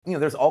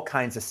There's all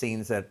kinds of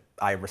scenes that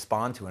I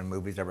respond to in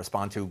movies. I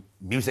respond to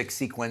music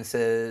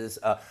sequences.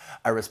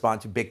 I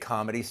respond to big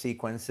comedy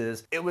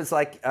sequences. It was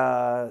like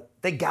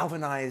they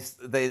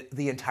galvanized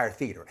the entire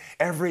theater.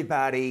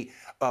 Everybody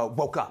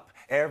woke up.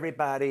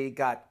 Everybody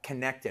got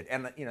connected.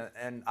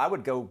 And I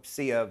would go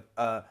see a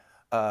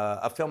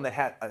film that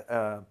had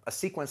a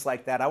sequence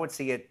like that. I would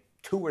see it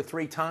 2 or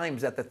 3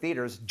 times at the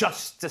theaters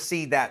just to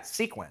see that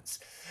sequence,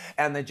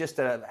 and then just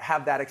to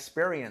have that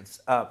experience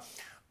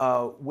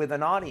with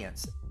an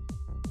audience.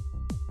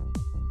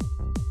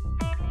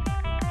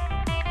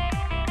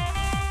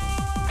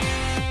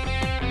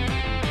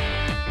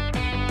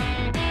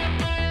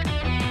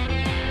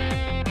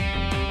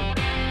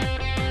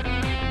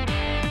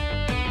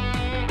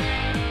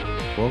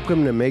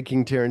 Welcome to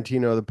Making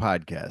Tarantino, the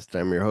podcast.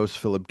 I'm your host,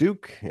 Philip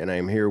Duke, and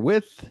I'm here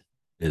with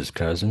his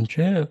cousin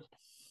Chip.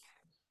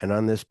 And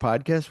on this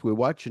podcast, we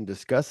watch and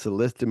discuss the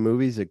list of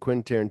movies that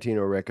Quentin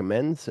Tarantino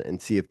recommends and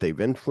see if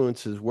they've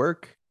influenced his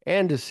work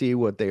and to see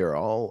what they are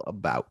all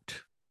about,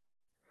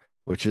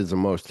 which is the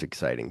most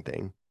exciting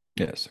thing.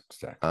 Yes,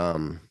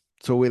 exactly.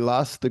 So we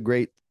lost the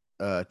great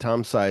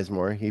Tom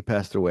Sizemore. He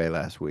passed away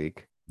last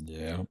week.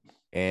 Yeah.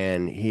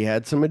 And he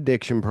had some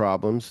addiction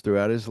problems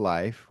throughout his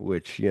life,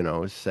 which,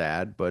 is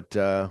sad, but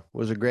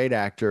was a great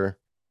actor,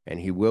 and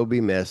he will be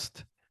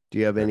missed. Do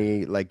you have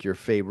any, your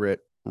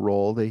favorite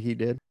role that he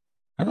did?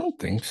 I don't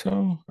think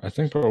so. I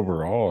think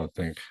overall,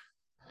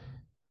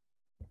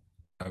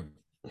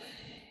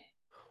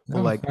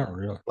 not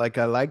really.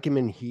 I like him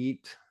in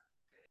Heat,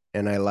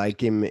 and I like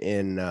him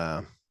in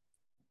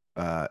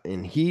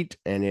Heat,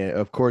 and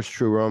of course,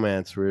 True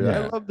Romance. Where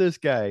I love this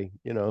guy.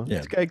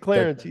 This guy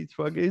Clarence.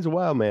 He's a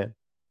wild man.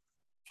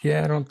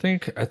 Yeah,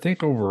 I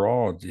think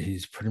overall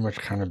he's pretty much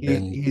kind of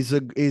been.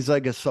 He's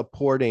like a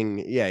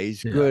supporting. Yeah,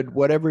 he's good.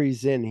 Whatever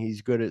he's in,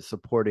 he's good at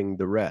supporting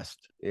the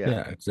rest.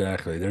 Yeah,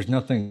 exactly. There's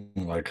nothing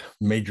like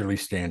majorly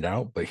stand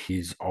out, but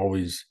he's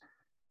always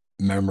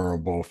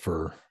memorable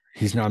for.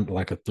 He's not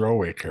like a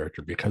throwaway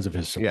character because of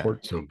his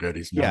support so good.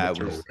 He's not a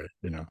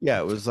throwaway, Yeah,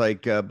 it was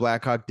like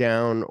Black Hawk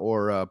Down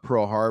or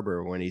Pearl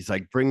Harbor when he's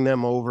like, bring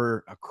them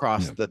over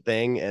across the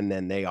thing, and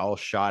then they all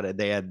shot it.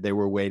 They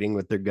were waiting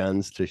with their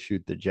guns to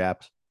shoot the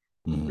Japs.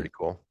 Mm-hmm. Pretty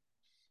cool.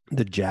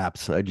 The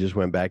Japs. I just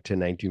went back to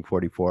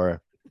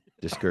 1944.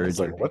 Discouraged.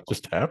 Like, what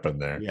just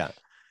happened there? Yeah.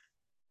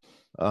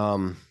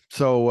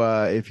 So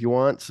if you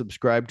want,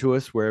 subscribe to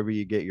us wherever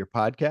you get your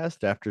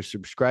podcast. After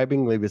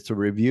subscribing, leave us a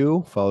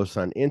review. Follow us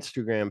on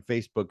Instagram,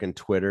 Facebook, and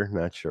Twitter.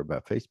 Not sure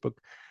about Facebook,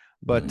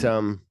 but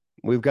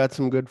we've got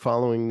some good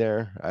following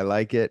there. I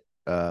like it.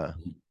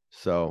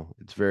 So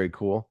it's very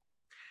cool.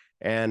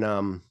 And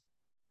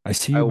I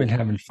see you've been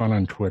having fun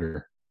on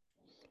Twitter.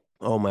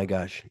 Oh my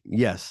gosh.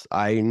 Yes.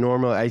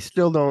 I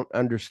still don't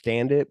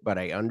understand it, but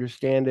I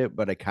understand it,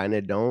 but I kind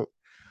of don't.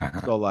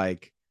 So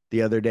like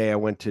the other day I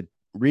went to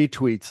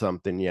retweet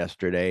something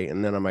yesterday,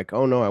 and then I'm like,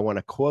 oh no, I want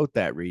to quote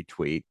that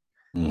retweet.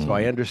 So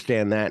I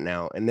understand that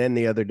now. And then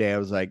the other day I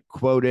was like,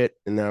 quote it.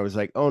 And then I was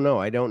like, oh no,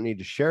 I don't need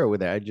to share it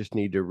with it. I just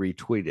need to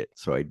retweet it.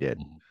 So I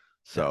did.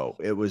 So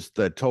it was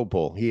the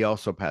Topol. He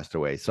also passed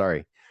away.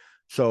 Sorry.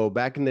 So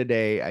back in the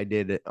day, I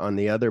did it on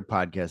the other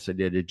podcast. I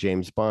did a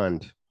James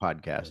Bond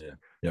podcast. Yeah.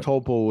 Yep.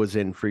 Topol was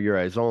in For Your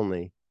Eyes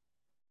Only.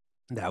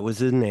 That was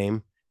his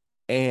name.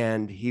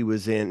 And he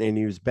was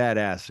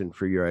badass in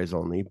For Your Eyes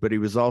Only, but he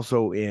was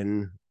also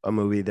in a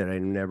movie that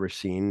I've never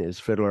seen, is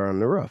Fiddler on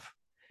the Roof.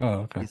 Oh,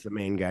 okay. He's the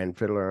main guy in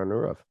Fiddler on the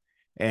Roof.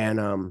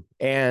 And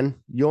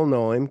you'll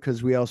know him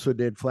because we also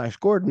did Flash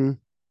Gordon.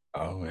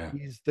 Oh, yeah.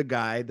 He's the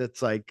guy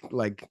that's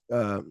like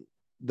the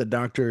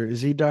doctor.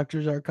 Is he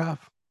Dr. Zarkov?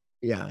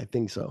 Yeah, I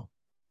think so.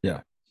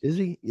 Yeah. Is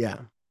he? Yeah.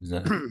 Is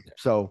that...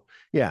 So,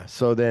 yeah.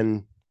 So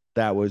then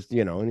that was,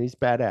 and he's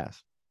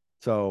badass.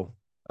 So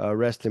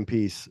rest in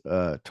peace,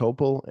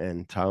 Topol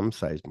and Tom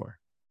Sizemore.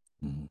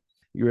 Mm-hmm.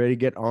 You ready to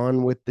get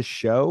on with the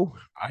show?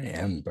 I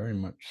am very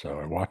much so.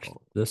 I watched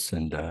this,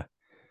 and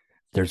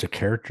there's a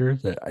character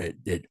that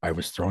I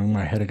was throwing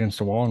my head against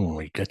the wall, and when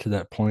we get to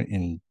that point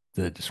in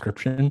the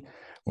description,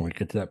 when we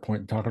get to that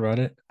point and talk about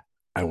it,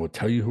 I will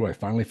tell you who I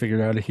finally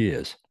figured out he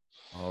is.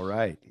 All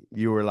right.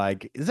 You were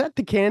like, is that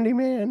the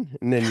Candyman?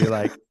 And then you're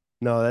like,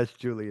 no, that's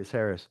Julius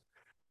Harris.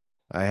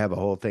 I have a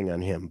whole thing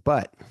on him,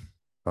 but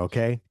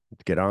okay,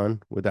 let's get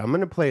on with that. I'm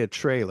going to play a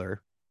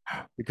trailer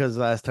because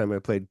last time I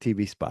played a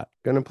TV spot.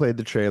 Going to play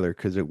the trailer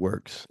because it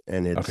works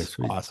and it's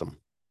awesome.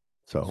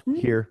 So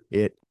here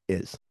it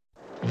is.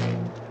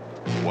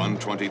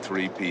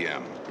 1:23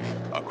 p.m.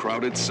 A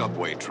crowded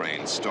subway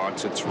train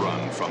starts its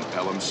run from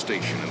Pelham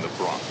Station in the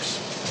Bronx.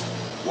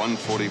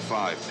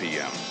 1:45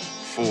 p.m.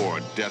 4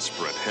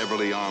 desperate,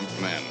 heavily armed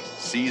men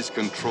seize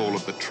control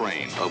of the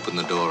train. Open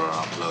the door or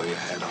I'll blow your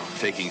head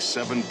off. Taking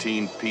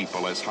 17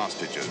 people as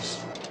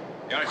hostages.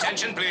 Your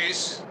attention,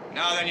 please.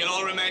 Now then, you'll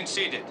all remain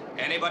seated.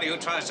 Anybody who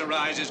tries to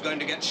rise is going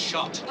to get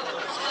shot.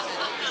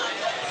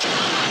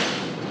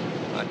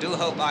 I do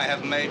hope I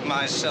have made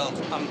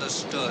myself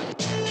understood.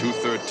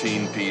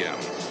 2:13 p.m.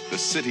 The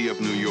city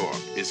of New York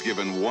is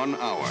given 1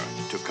 hour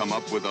to come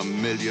up with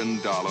 $1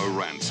 million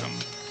ransom.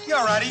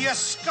 You're out of your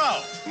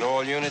skull.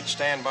 All units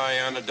stand by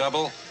on the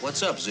double.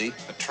 What's up, Z?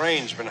 The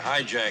train's been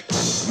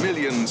hijacked.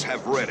 Millions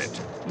have read it.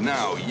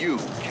 Now you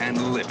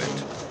can live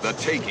it. The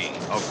Taking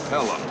of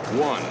Pelham.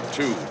 1,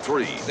 2,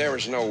 3. There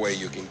is no way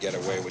you can get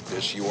away with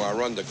this. You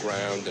are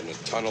underground in a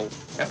tunnel.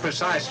 At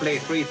precisely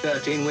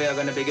 3:13, we are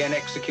going to begin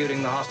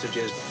executing the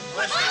hostages.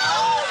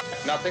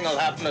 Nothing will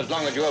happen as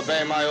long as you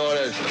obey my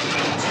orders.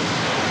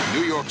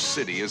 New York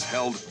City is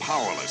held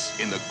powerless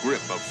in the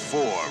grip of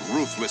 4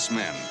 ruthless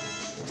men.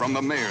 From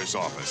the mayor's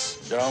office.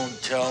 Don't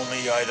tell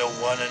me I don't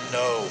want to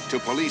know. To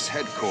police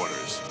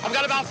headquarters. I've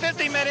got about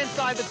 50 men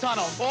inside the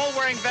tunnel, all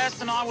wearing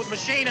vests and armed with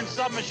machine and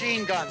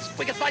submachine guns.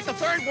 We can fight the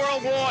Third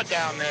World War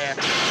down there.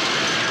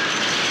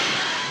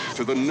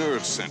 To the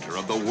nerve center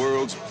of the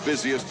world's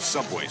busiest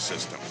subway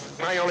system.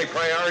 My only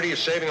priority is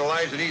saving the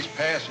lives of these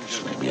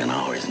passengers. Maybe an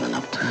hour isn't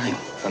enough time.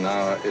 An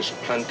hour is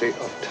plenty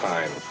of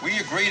time. We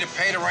agree to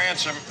pay the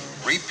ransom.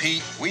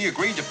 Repeat, we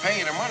agreed to pay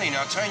you the money.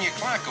 Now turn your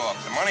clock off.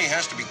 The money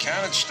has to be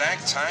counted,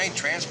 stacked, tied,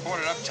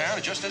 transported uptown.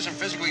 It just isn't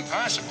physically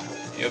possible.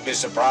 You'll be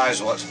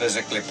surprised what's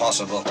physically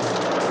possible.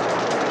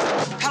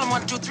 Pelham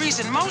 123's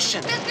in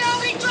motion. There's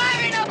nobody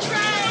driving the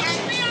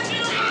train!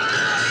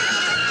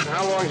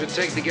 How long does it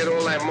take to get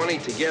all that money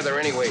together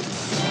anyway?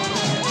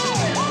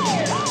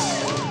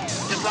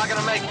 Just not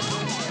gonna make it.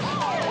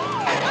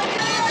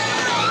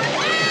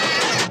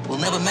 We'll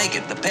never make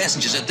it. The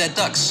passengers are dead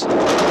ducks.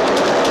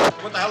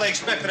 What the hell they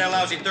expect for their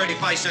lousy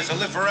 35 cents to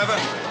live forever?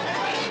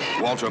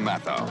 Walter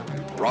Matthau.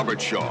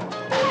 Robert Shaw.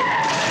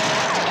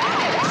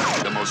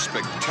 The most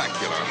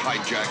spectacular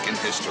hijack in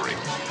history.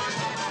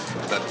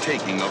 The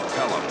Taking of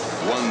Pelham.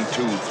 1,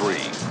 2, 3.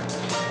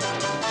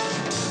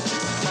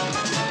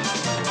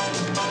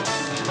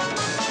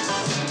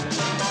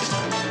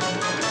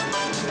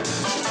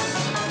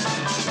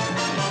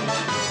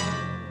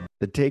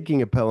 The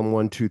Taking of Pelham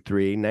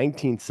 123,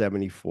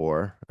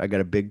 1974. I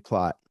got a big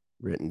plot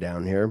written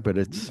down here, but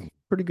it's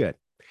pretty good.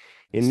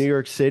 In New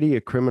York City,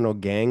 a criminal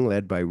gang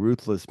led by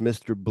ruthless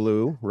Mr.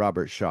 Blue,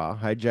 Robert Shaw,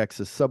 hijacks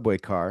a subway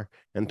car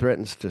and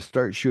threatens to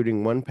start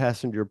shooting one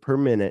passenger per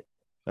minute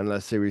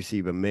unless they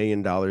receive $1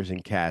 million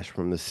in cash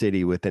from the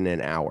city within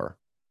an hour.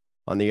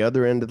 On the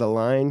other end of the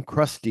line,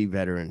 crusty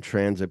veteran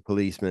transit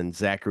policeman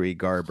Zachary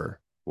Garber,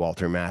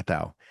 Walter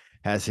Matthau,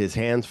 has his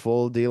hands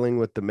full dealing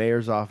with the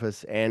mayor's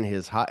office and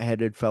his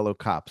hot-headed fellow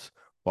cops,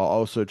 while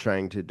also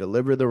trying to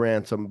deliver the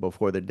ransom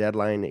before the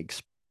deadline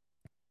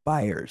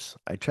expires.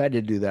 I tried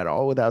to do that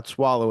all without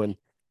swallowing.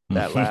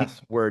 That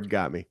last word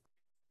got me.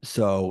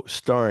 So,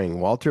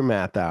 starring Walter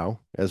Matthau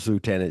as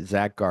Lieutenant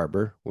Zach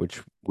Garber,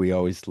 which we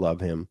always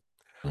love him.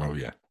 Oh,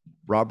 yeah.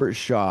 Robert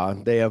Shaw.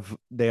 They have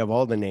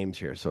all the names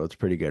here, so it's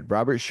pretty good.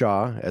 Robert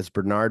Shaw as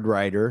Bernard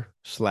Ryder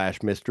 /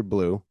 Mr.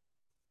 Blue.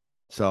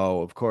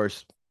 So, of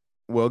course,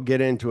 we'll get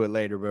into it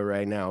later, but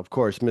right now, of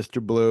course,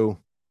 Mr. Blue,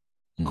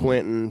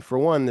 Quentin. For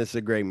one, this is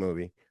a great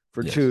movie.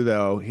 For two,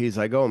 though, he's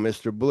like, oh,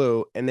 Mr.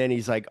 Blue. And then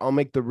he's like, I'll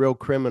make the real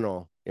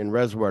criminal in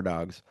Reservoir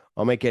Dogs.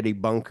 I'll make Eddie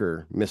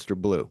Bunker Mr.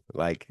 Blue.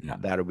 Like,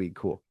 that'll be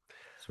cool.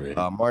 Sweet.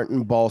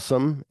 Martin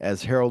Balsam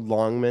as Harold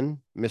Longman,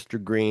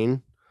 Mr.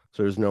 Green.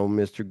 So there's no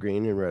Mr.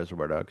 Green in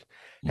Reservoir Dogs.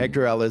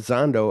 Hector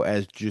Elizondo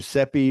as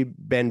Giuseppe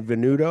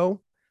Benvenuto,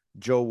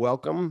 Joe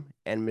Welcome,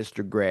 and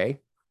Mr. Gray.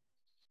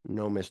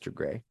 No Mr.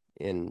 Gray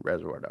in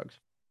Reservoir Dogs.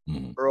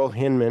 Earl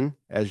Hinman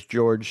as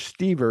George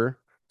Stever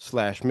 /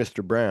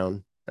 Mr.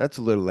 Brown. That's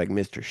a little like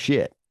Mr.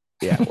 Shit.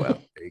 Yeah,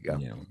 well, there you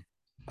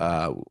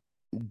go.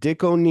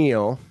 Dick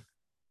O'Neill.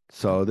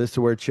 So this is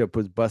where Chip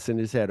was busting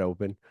his head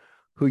open,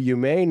 who you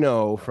may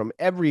know from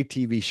every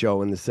TV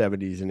show in the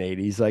 70s and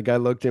 80s. Like, I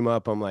looked him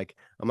up. I'm like,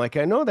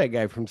 I know that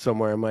guy from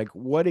somewhere. I'm like,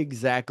 what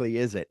exactly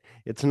is it?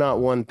 It's not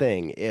one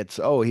thing. It's,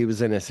 he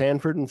was in a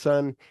Sanford and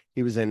Son.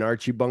 He was in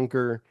Archie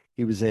Bunker.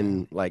 He was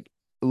in like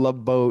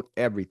Love Boat,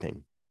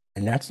 everything.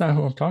 And that's not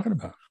who I'm talking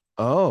about.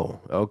 Oh,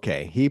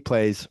 okay. He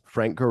plays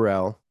Frank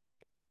Gorell.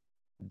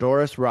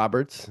 Doris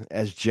Roberts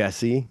as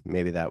Jessie.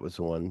 Maybe that was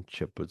the one.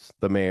 Chip was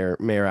the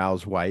Mayor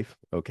Al's wife.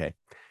 Okay.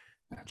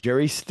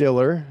 Jerry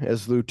Stiller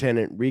as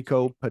Lieutenant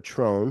Rico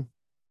Patron.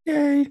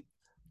 Yay.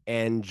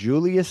 And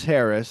Julius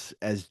Harris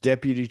as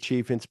Deputy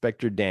Chief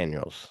Inspector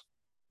Daniels.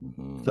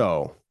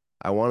 So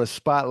I want to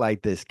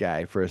spotlight this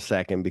guy for a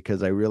second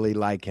because I really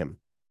like him.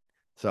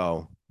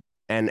 So,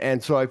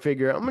 and so I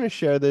figure I'm going to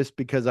share this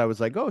because I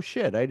was like, oh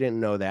shit, I didn't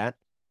know that,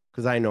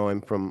 because I know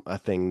him from a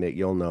thing that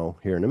you'll know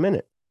here in a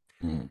minute.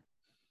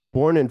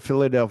 Born in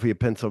Philadelphia,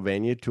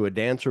 Pennsylvania, to a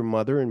dancer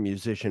mother and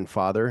musician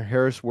father,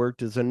 Harris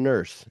worked as a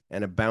nurse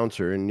and a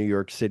bouncer in New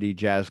York City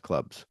jazz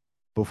clubs.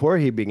 Before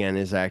he began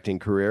his acting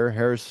career,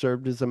 Harris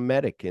served as a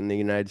medic in the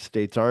United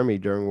States Army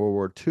during World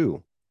War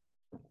II.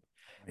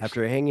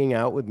 After hanging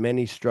out with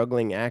many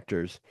struggling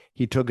actors,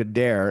 he took a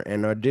dare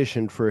and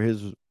auditioned for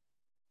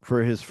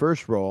his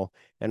first role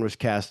and was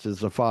cast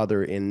as the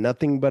father in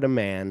Nothing But a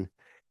Man,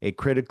 a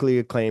critically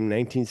acclaimed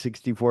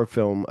 1964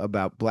 film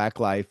about Black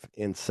life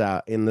in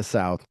the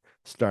South,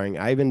 starring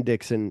Ivan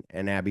Dixon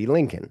and Abby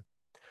Lincoln.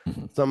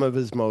 Some of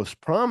his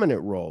most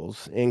prominent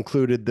roles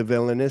included the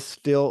villainous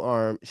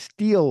steel-armed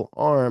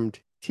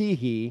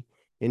Teehee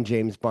in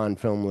James Bond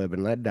film Live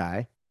and Let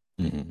Die.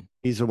 Mm-hmm.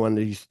 He's the one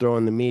that he's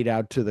throwing the meat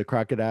out to the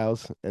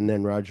crocodiles, and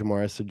then Roger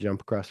Morris would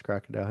jump across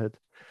crocodile heads.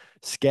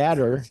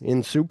 Scatter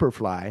in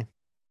Superfly.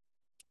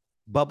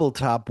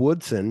 Bubbletop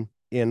Woodson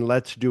in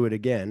Let's Do It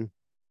Again.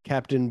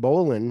 Captain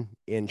Bolin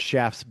in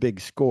Shaft's Big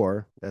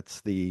Score.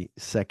 That's the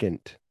second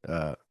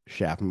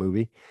Shaft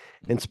movie.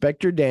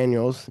 Inspector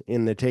Daniels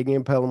in The Taking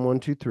of Pelham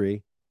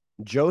 123.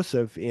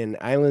 Joseph in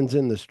Islands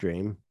in the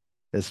Stream.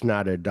 It's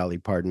not a Dolly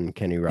Parton,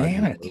 Kenny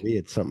Rogers movie.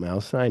 It's something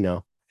else. I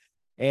know.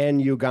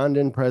 And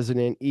Ugandan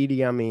President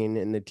Idi Amin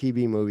in the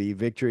TV movie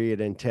Victory at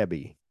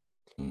Entebbe.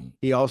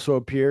 He also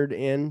appeared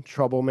in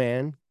Trouble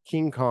Man,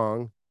 King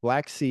Kong,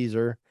 Black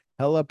Caesar,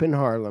 Hell Up in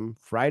Harlem,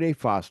 Friday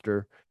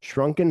Foster,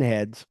 Shrunken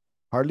Heads,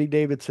 Harley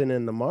Davidson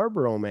and the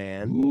Marlboro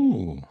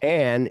Man,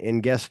 and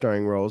in guest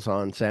starring roles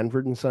on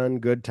Sanford and Son,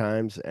 Good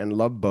Times, and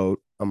Love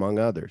Boat, among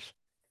others.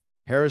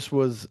 Harris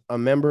was a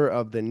member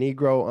of the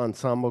Negro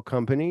Ensemble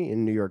Company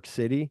in New York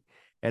City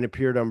and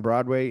appeared on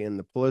Broadway in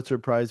the Pulitzer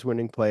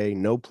Prize-winning play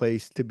No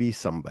Place to Be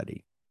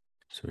Somebody.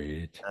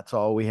 Sweet. That's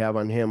all we have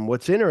on him.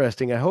 What's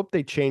interesting, I hope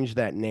they changed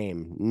that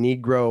name,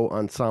 Negro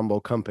Ensemble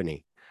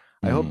Company.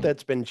 I hope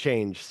that's been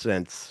changed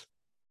since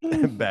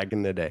back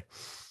in the day.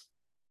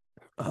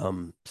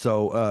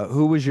 So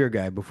who was your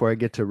guy before I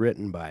get to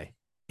written by?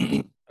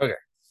 Okay.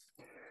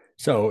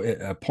 So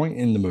at a point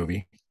in the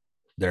movie,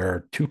 there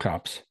are two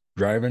cops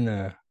driving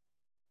a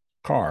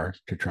car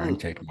to try and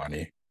take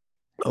money.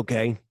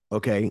 Okay.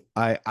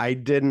 I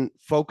didn't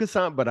focus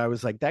on, but I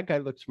was like, that guy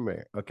looks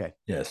familiar. Okay.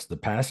 Yes, the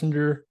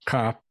passenger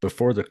cop,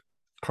 before the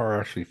car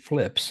actually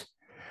flips,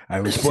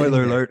 I was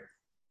spoiler alert.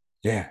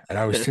 Yeah, and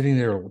I was sitting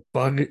there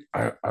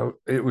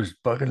it was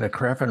bugging the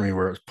crap out of me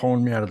where it was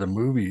pulling me out of the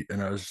movie,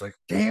 and I was like,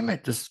 damn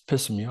it, this is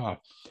pissing me off.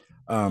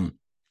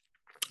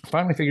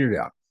 Finally figured it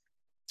out.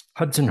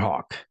 Hudson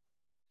Hawk.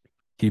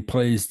 He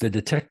plays the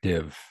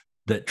detective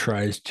that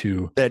tries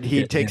to that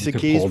he takes the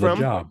keys from.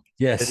 Job.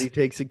 Yes, that he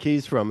takes the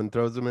keys from and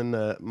throws them in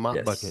the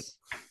mop bucket.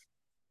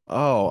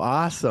 Oh,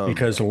 awesome!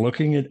 Because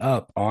looking it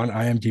up on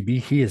IMDb,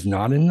 he is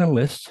not in the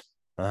list.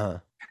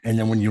 And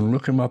then when you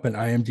look him up in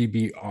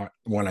IMDb,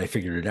 when I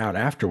figured it out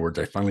afterwards,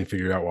 I finally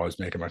figured out while I was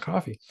making my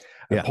coffee.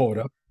 I pull it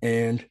up,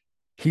 and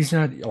he's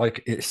not,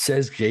 like, it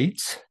says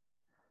Gates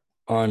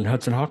on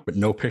Hudson Hawk, but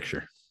no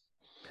picture.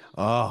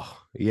 Oh,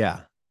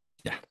 yeah.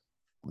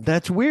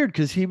 That's weird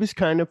because he was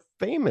kind of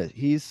famous.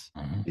 He's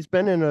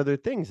been in other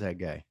things, that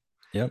guy.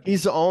 Yep.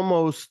 He's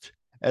almost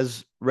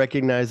as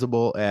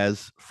recognizable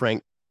as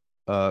Frank,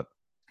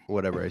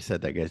 whatever I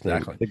said that guy's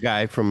name. The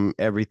guy from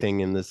everything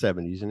in the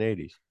 70s and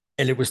 80s.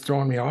 And it was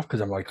throwing me off because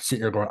I'm like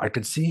sitting there going, I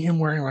could see him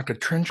wearing like a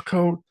trench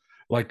coat,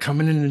 like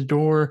coming in the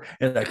door,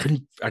 and I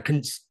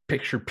couldn't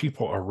picture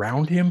people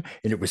around him,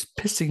 and it was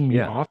pissing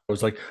me off. I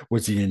was like,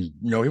 was he in?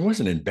 No, he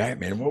wasn't in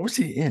Batman. What was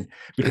he in?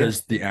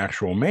 Because the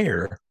actual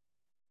mayor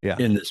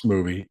in this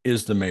movie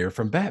is the mayor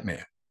from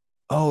Batman.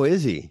 Oh,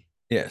 is he?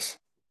 Yes.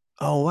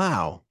 Oh,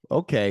 wow.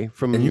 Okay.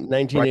 From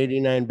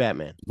 1989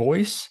 Batman.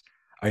 Voice,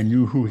 I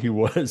knew who he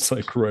was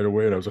like right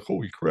away, and I was like,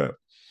 holy crap.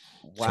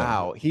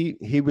 Wow.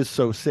 He was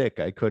so sick,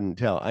 I couldn't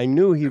tell. I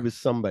knew he was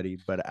somebody,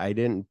 but I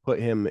didn't put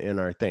him in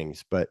our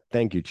things. But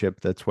thank you, Chip.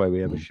 That's why we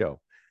have a show.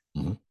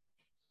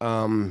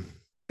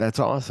 That's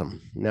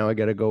awesome. Now I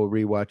got to go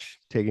rewatch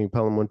Taking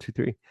Pelham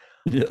 123.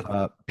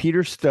 Yeah.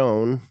 Peter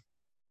Stone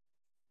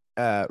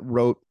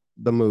wrote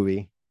the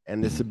movie,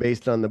 and this is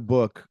based on the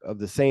book of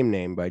the same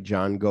name by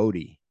John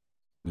Godey,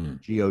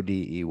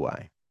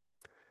 Godey.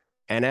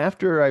 And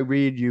after I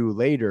read you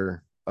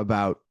later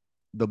about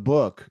the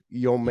book,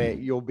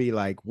 you'll be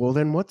like, well,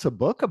 then what's a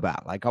book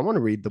about? Like, I want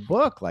to read the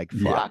book. Like,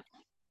 fuck.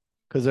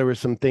 Because there were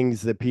some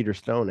things that Peter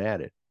Stone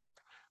added.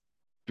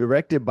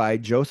 Directed by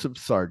Joseph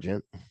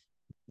Sargent.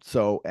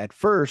 So at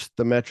first,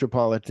 the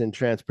Metropolitan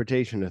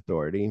Transportation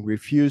Authority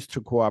refused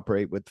to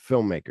cooperate with the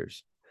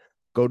filmmakers.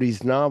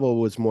 Godey's novel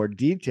was more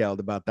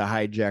detailed about the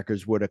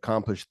hijackers would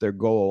accomplish their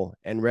goal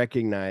and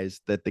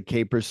recognized that the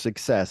caper's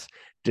success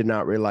did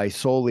not rely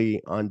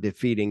solely on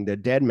defeating the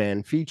dead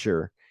man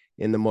feature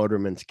in the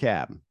motorman's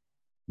cab.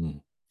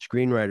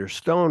 Screenwriter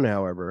Stone,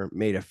 however,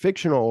 made a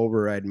fictional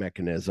override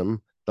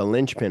mechanism the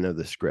linchpin of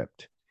the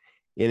script.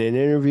 In an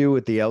interview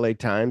with the LA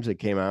Times that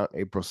came out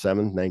April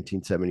 7th,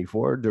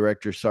 1974,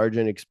 director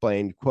Sargent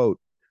explained, quote,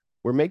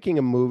 "We're making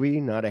a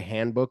movie, not a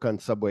handbook on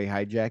subway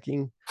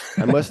hijacking.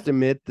 I must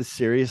admit the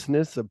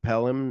seriousness of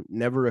Pelham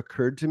never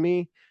occurred to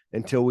me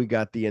until we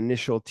got the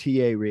initial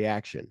TA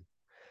reaction.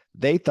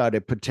 They thought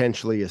it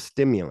potentially a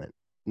stimulant,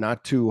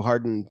 not to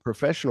hardened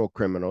professional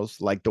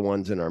criminals like the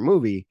ones in our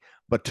movie,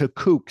 but to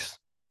kooks.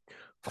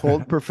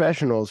 Cold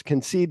professionals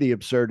can see the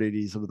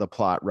absurdities of the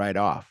plot right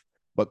off,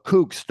 but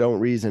kooks don't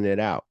reason it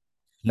out.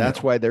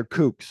 That's why they're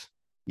kooks.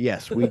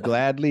 Yes, we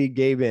gladly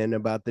gave in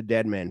about the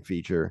dead man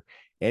feature.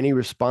 Any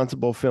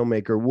responsible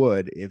filmmaker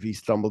would if he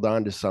stumbled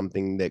onto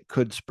something that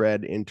could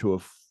spread into a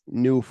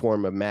new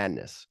form of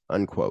madness,"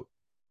 unquote.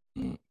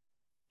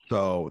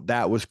 So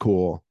that was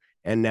cool.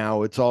 And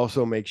now it's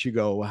also makes you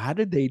go, well, how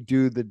did they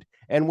do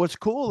And what's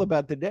cool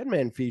about the Dead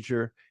Man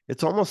feature,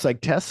 it's almost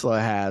like Tesla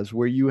has,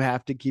 where you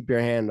have to keep your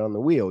hand on the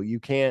wheel. You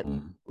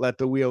can't let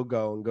the wheel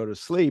go and go to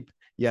sleep.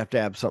 You have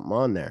to have something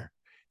on there.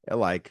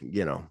 Like,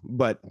 you know,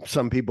 but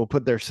some people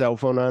put their cell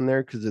phone on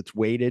there because it's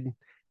weighted,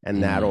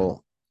 and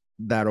that'll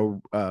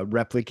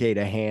replicate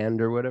a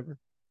hand or whatever.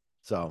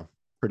 So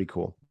pretty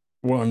cool.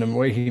 Well, and the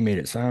way he made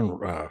it sound,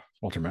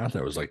 Walter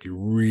Matthau, was like, you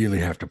really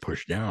have to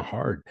push down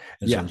hard.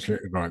 And so I'm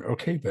sitting going,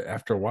 okay, but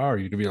after a while,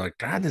 you can be like,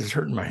 God, this is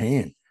hurting my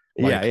hand.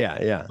 Like,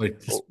 yeah.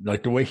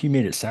 Like the way he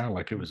made it sound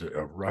like it was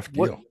a rough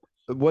deal.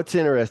 What's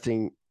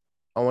interesting,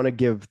 I want to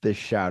give this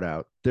shout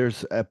out.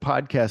 There's a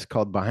podcast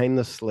called Behind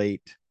the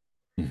Slate.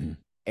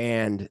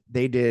 And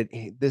they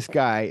did this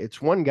guy,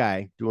 it's one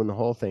guy doing the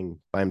whole thing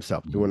by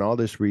himself, doing all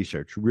this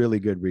research, really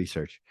good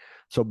research.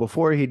 So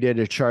before he did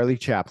a Charlie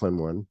Chaplin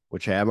one,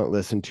 which I haven't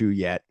listened to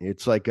yet.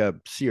 It's like a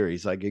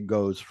series, like it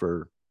goes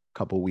for a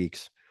couple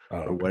weeks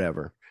or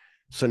whatever.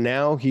 So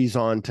now he's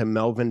on to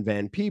Melvin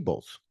Van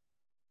Peebles,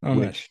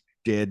 which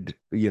did,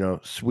 you know,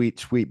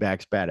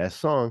 Sweetback's Badass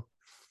Song.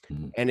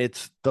 And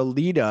it's the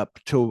lead up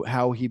to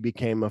how he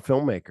became a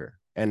filmmaker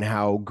and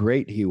how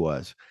great he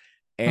was.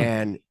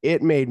 And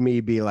it made me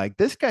be like,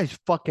 this guy's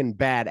fucking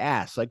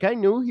badass. Like, I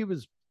knew he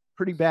was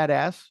pretty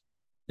badass,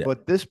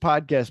 but this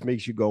podcast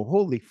makes you go,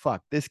 holy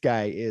fuck, this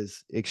guy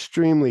is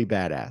extremely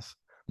badass.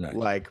 Nice.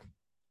 Like,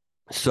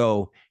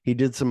 so he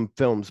did some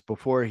films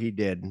before he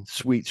did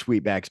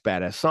Sweetback's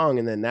Badass Song.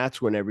 And then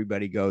that's when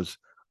everybody goes,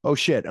 oh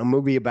shit, a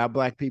movie about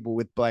black people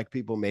with black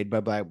people made by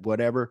black,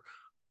 whatever.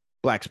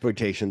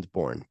 Blaxploitation's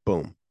born.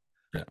 Boom.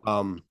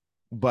 Yeah.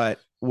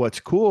 But what's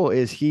cool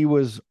is he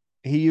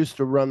used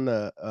to run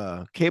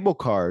the cable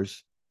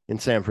cars in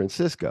San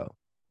Francisco,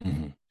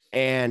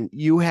 and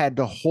you had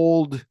to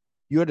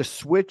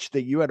switch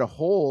that you had to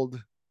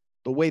hold.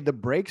 The way the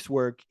brakes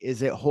work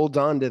is it holds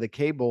on to the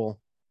cable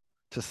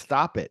to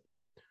stop it.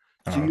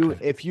 So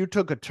if you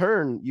took a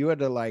turn, you had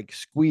to like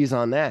squeeze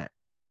on that.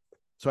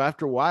 So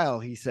after a while,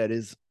 he said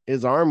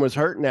his arm was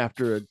hurting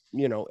after a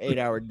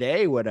 8-hour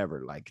day,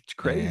 whatever. Like, it's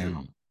crazy.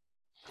 Damn.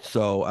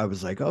 So I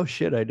was like, oh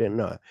shit, I didn't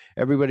know.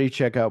 Everybody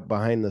check out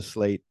Behind the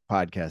Slate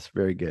podcast.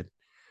 Very good.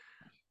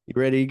 You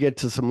ready to get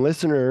to some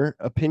listener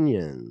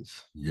opinions?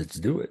 Let's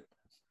do it.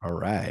 All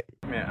right.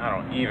 Man, I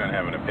don't even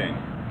have an opinion.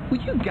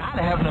 Well, you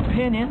gotta have an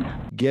opinion.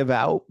 Give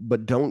out,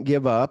 but don't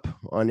give up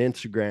on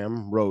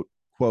Instagram wrote,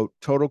 quote,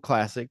 total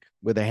classic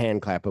with a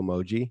hand clap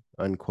emoji,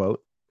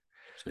 unquote.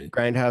 Sweet.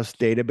 Grindhouse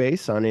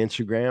Database on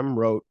Instagram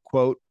wrote,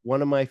 quote,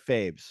 one of my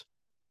faves.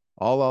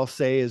 All I'll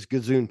say is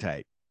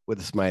Gesundheit with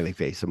a smiley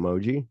face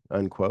emoji,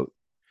 unquote.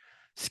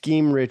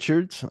 Scheme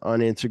Richards on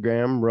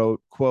Instagram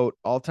wrote, quote,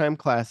 all-time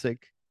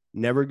classic,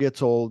 never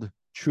gets old,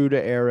 true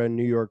to era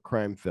New York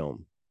crime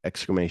film,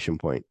 exclamation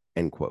point,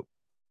 end quote.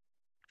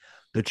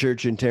 The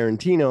Church in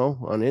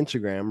Tarantino on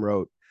Instagram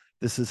wrote,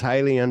 this is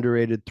highly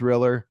underrated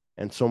thriller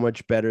and so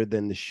much better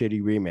than the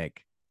shitty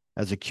remake.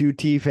 As a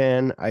QT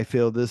fan, I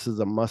feel this is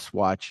a must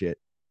watch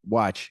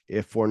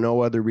if for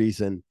no other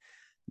reason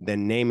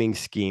than naming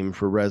scheme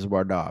for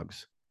Reservoir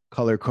Dogs.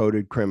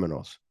 Color-coded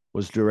criminals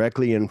was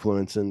directly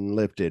influenced and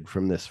lifted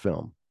from this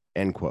film,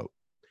 end quote.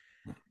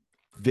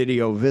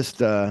 Video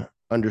Vista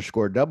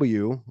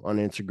 _W on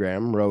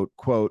Instagram wrote,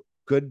 quote,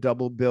 good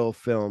double bill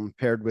film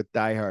paired with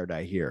Die Hard,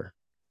 I hear.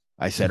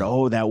 I said,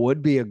 oh, that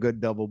would be a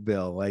good double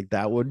bill. Like,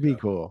 that would be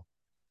cool.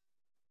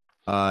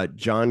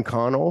 John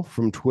Connell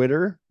from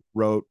Twitter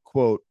wrote,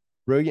 quote,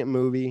 brilliant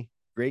movie,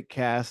 great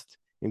cast,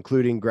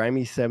 including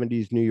grimy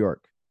 70s New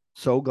York.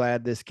 So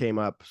glad this came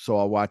up, so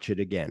I'll watch it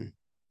again,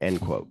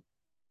 end quote.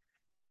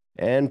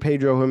 And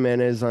Pedro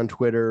Jimenez on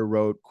Twitter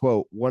wrote,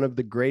 quote, one of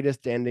the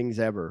greatest endings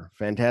ever.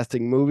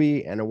 Fantastic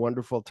movie and a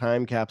wonderful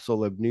time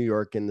capsule of New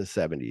York in the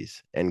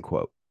 70s, end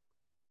quote.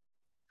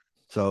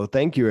 So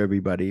thank you,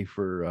 everybody,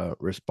 for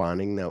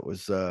responding. That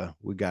was,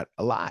 we got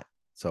a lot.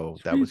 So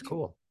that was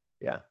cool.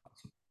 Yeah.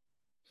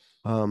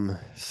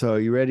 So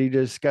you ready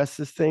to discuss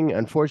this thing?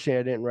 Unfortunately,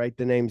 I didn't write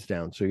the names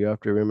down, so you have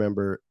to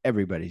remember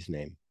everybody's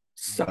name.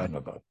 Son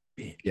of a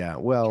bitch. Yeah,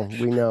 well,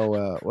 we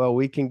know, well,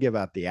 we can give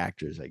out the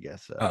actors, I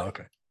guess.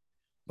 Okay.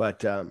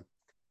 But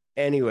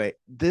anyway,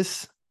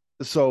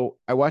 so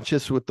I watched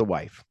this with the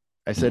wife.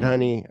 I said,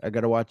 honey, I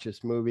got to watch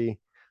this movie.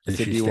 I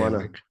said, do you want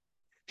to?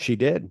 She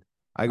did.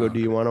 I go, do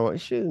you want to watch?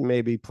 She was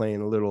maybe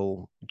playing a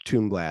little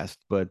Toon Blast,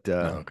 but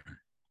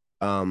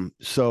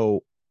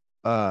so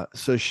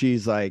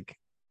she's like,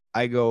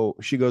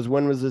 she goes,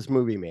 when was this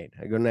movie made?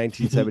 I go,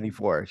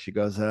 1974. She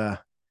goes, all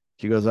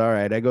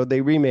right. I go,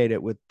 they remade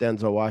it with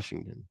Denzel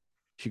Washington.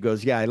 She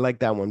goes, yeah, I like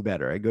that one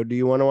better. I go, do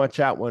you want to watch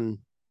that one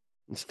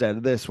instead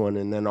of this one?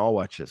 And then I'll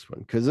watch this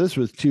one. Cause this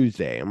was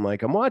Tuesday. I'm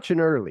like, I'm watching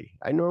early.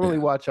 I normally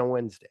watch on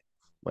Wednesday.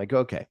 I'm like,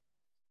 okay.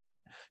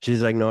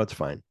 She's like, no, it's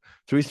fine.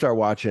 So we start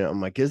watching it. I'm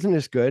like, isn't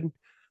this good?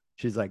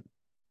 She's like,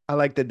 I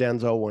like the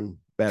Denzel one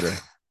better.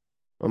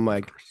 I'm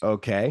like,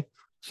 okay.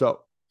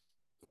 So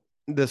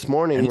this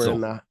morning we're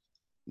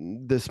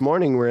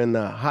in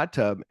the hot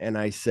tub, and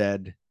I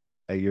said,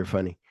 you're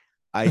funny.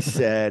 I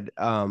said,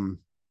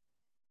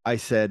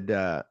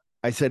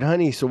 I said,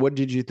 honey, so what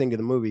did you think of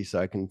the movie so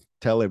I can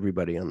tell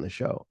everybody on the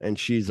show? And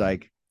she's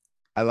like,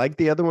 I like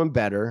the other one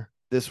better.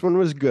 This one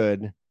was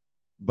good,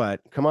 but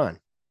come on,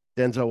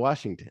 Denzel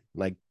Washington.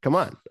 Like, come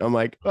on. I'm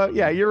like, oh,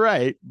 yeah, you're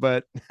right.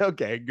 But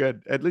okay,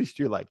 good. At least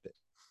you liked it.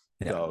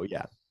 Yeah. So,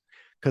 yeah.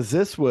 Because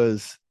this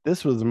was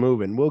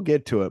moving. We'll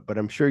get to it, but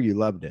I'm sure you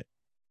loved it.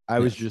 I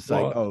was just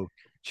like, oh,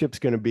 Chip's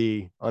going to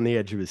be on the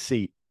edge of his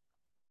seat.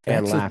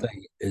 And that's the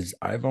thing is,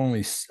 I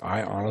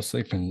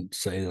honestly can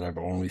say that I've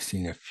only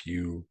seen a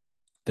few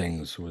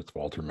things with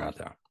Walter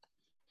Matthau.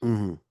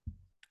 Mm-hmm.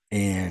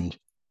 And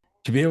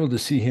to be able to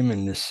see him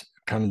in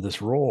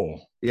this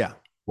role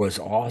was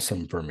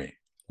awesome for me.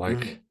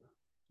 Like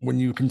when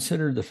you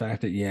consider the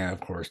fact that, yeah,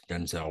 of course,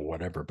 Denzel,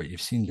 whatever, but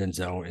you've seen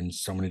Denzel in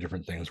so many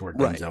different things where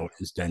Denzel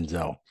is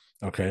Denzel.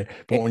 Okay.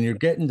 But when you're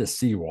getting to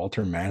see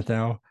Walter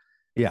Matthau,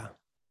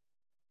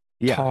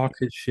 talk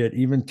his shit,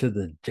 even to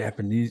the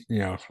Japanese,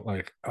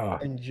 like,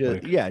 and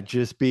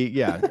just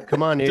be,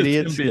 come on,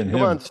 idiots. Come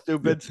on,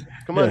 stupids.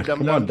 Come on,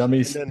 come on,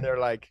 dummies. And then they're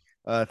like,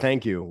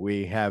 thank you.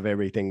 We have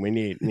everything we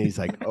need. And he's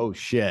like, oh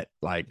shit.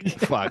 Like,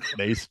 fuck,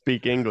 they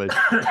speak English.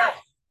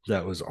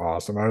 That was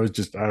awesome. I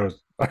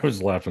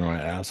was laughing my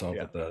ass off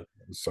at that.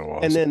 It was so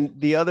awesome. And then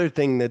the other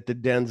thing that the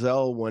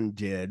Denzel one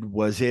did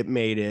was it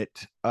made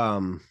it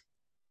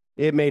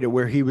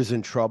where he was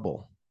in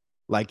trouble.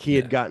 Like he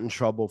had gotten in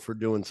trouble for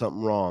doing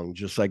something wrong,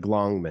 just like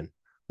Longman.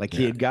 Like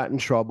he had gotten in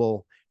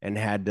trouble and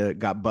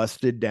got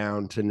busted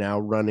down to now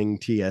running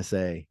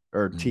TSA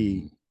or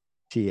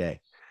TA.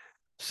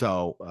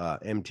 So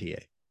MTA.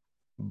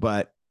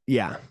 But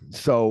yeah,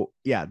 so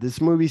yeah, this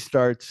movie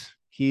starts.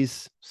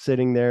 He's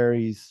sitting there,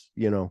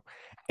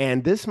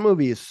 and this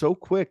movie is so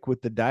quick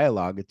with the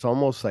dialogue. It's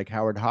almost like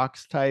Howard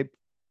Hawks type,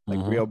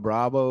 like Rio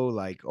Bravo,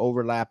 like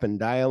overlapping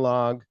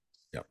dialogue.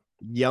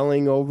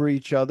 Yelling over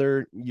each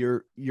other.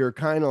 You're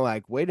kind of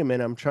like, wait a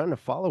minute, I'm trying to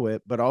follow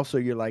it, but also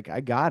you're like,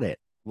 I got it.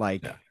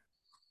 Like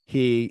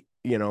he,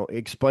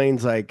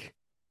 explains, like,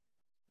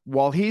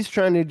 while he's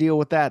trying to deal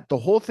with that, the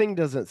whole thing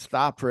doesn't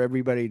stop for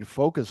everybody to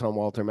focus on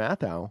Walter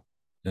Matthau.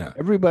 Yeah.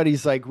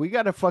 Everybody's like, we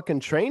got a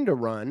fucking train to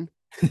run.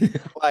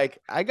 Like,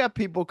 I got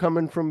people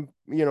coming from,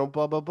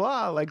 blah, blah,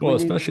 blah. Like, well,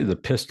 especially the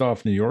pissed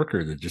off New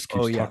Yorker that just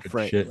keeps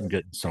talking shit and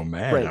getting so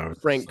mad.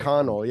 Frank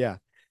Connell, yeah.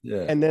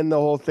 And then the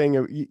whole thing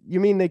of, you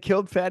mean they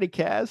killed Fat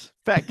Kaz?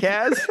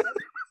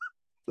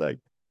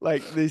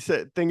 like they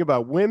said, thing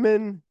about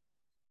women,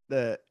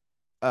 the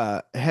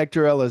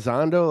Hector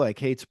Elizondo like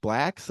hates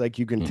blacks. Like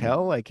you can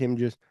tell, like him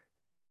just,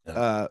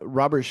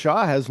 Robert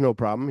Shaw has no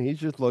problem. He's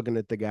just looking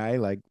at the guy,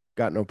 like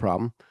got no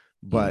problem,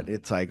 but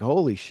it's like,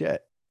 holy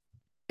shit.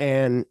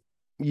 And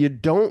you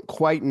don't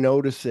quite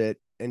notice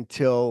it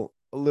until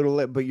a little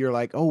bit, but you're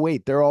like, oh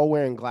wait, they're all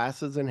wearing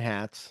glasses and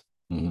hats.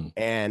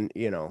 And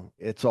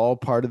it's all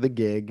part of the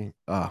gig.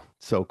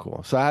 So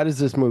cool. So how does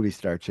this movie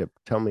start, Chip?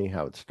 Tell me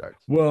how it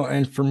starts. Well,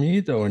 and for me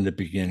though, in the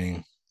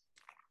beginning,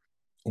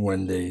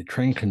 when the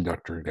train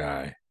conductor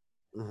guy,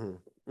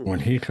 when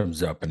he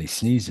comes up and he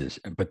sneezes,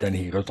 but then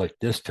he goes like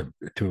this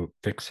to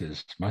fix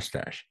his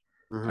mustache,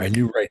 I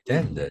knew right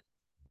then that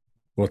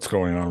what's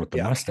going on with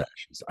the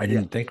mustaches. I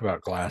didn't think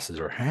about glasses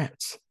or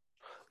hats.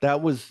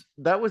 That was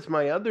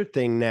my other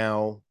thing.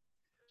 Now,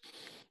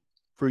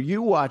 for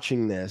you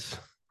watching this,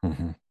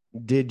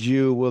 did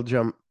you? We'll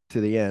jump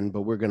to the end,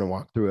 but we're gonna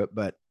walk through it.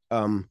 But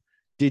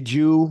did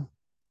you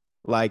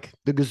like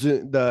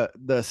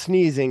the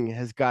sneezing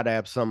has got to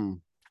have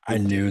some? I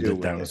knew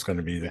that was going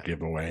to be the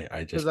giveaway.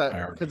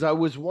 Because I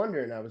was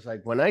wondering. I was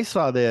like, when I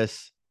saw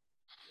this,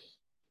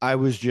 I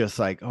was just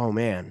like, oh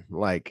man,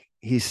 like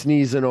he's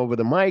sneezing over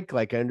the mic.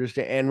 Like I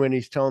understand. And when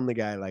he's telling the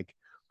guy, like,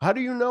 how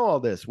do you know all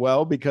this?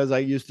 Well, because I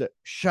used to.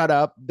 Shut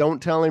up!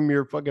 Don't tell him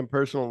your fucking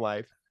personal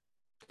life.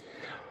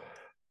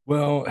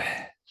 Well,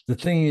 the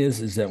thing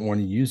is that when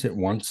you use it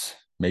once,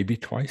 maybe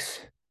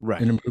twice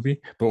in a movie,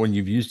 but when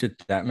you've used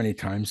it that many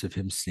times of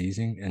him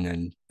sneezing and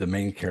then the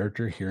main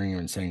character hearing him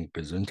and saying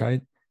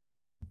Gesundheit,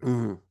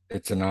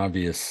 it's an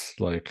obvious,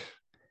 like,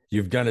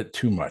 you've done it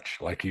too much.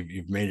 Like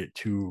you've made it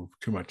too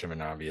much of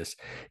an obvious.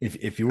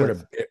 If you would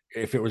have,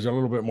 if it was a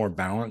little bit more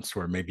balanced,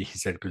 where maybe he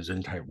said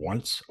Gesundheit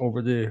once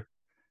over the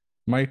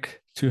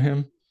mic to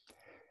him,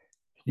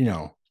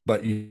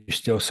 but you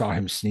still saw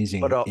him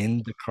sneezing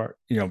in the car,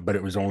 but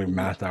it was only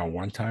Matthau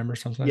one time or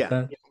something like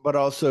that.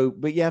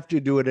 But you have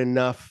to do it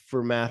enough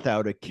for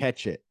Matthau to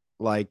catch it.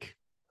 Like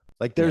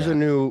there's a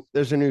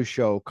new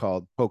show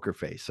called Poker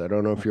Face. I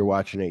don't know if you're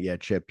watching it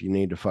yet, Chip. You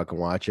need to fucking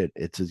watch it.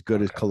 It's as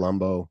good as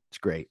Columbo. It's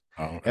great.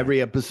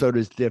 Every episode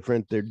is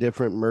different. They're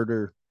different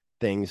murder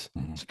things.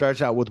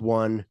 Starts out with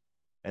one,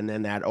 and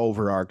then that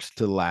overarcs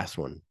to the last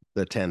one,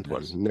 the 10th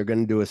one. And they're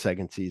going to do a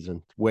second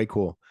season. Way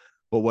cool.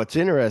 But what's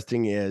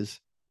interesting is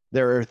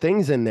there are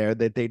things in there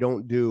that they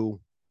don't do,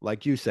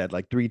 like you said,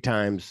 like 3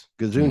 times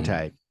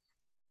Gesundheit.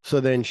 So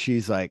then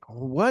she's like,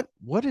 what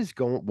is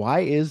going, why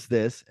is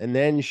this? And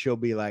then she'll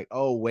be like,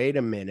 oh, wait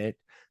a minute.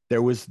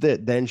 There was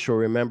that. Then she'll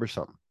remember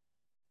something.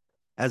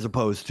 As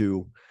opposed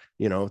to,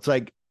 it's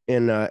like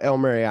in El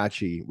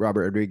Mariachi,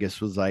 Robert Rodriguez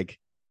was like,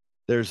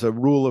 there's a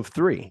rule of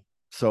 3.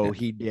 So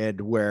he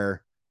did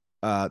where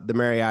the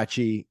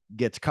mariachi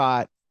gets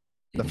caught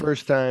the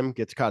first time,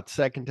 gets caught the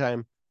second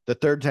time. The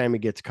third time he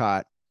gets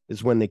caught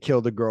is when they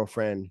kill the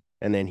girlfriend,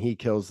 and then he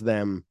kills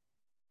them,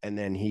 and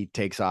then he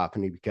takes off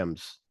and he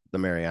becomes the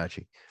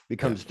mariachi,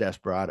 becomes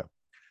Desperado.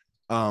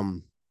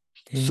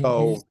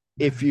 So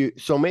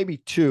so maybe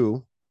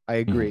two, I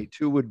agree,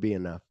 two would be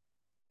enough.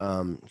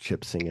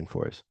 Chip singing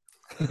for us.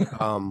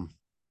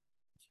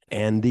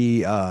 And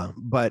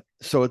but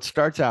so it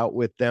starts out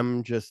with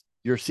them just,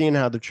 you're seeing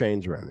how the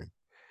train's running.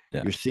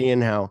 Yeah. You're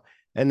seeing how,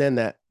 and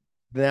then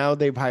now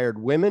they've hired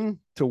women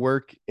to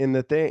work in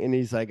the thing. And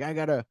he's like,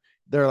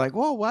 they're like,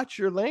 whoa, watch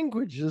your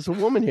language. There's a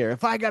woman here.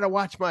 If I got to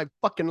watch my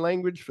fucking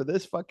language for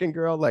this fucking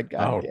girl, like,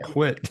 God damn,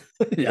 quit.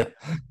 Yeah.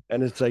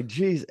 And it's like,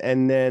 geez.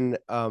 And then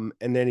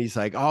he's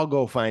like, I'll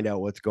go find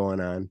out what's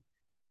going on.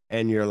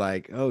 And you're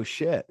like, oh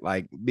shit.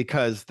 Like,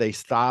 because they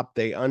stop,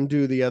 they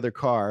undo the other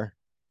car.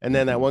 And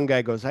then that one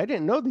guy goes, I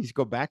didn't know these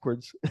go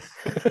backwards.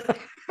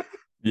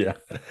 Yeah.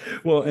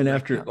 Well, and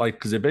after, like,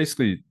 because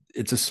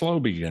it's a slow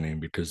beginning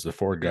because the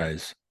four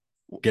guys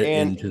get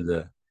into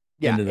the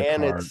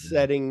car.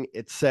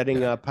 It's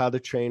setting up how the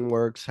train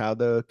works, how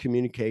the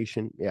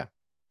communication. Yeah.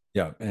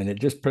 Yeah. And it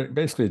just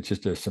basically, it's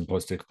just a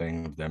simplistic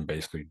thing of them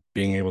basically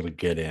being able to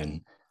get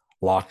in,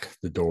 lock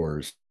the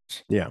doors.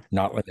 Yeah.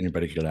 Not let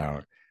anybody get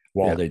out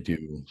while they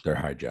do their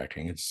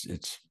hijacking.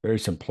 It's very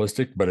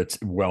simplistic, but it's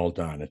well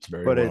done. It's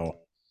very well.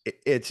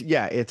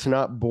 It's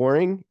not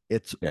boring.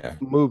 It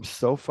moves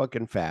so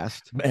fucking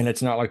fast, and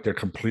it's not like they're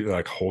completely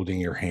like holding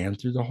your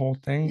hand through the whole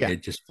thing. Yeah.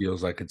 It just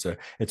feels like it's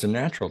a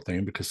natural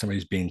thing because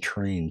somebody's being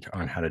trained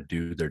on how to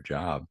do their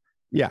job.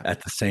 Yeah,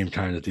 at the same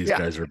time that these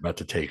guys are about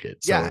to take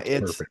it. So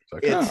it's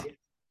perfect.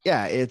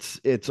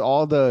 It's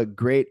all the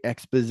great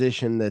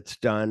exposition that's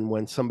done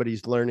when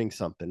somebody's learning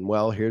something.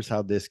 Well, here's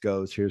how this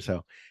goes. Here's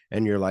how,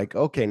 and you're like,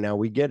 okay, now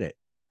we get it.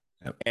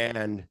 Yep.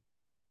 And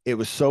it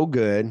was so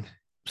good.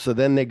 So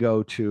then they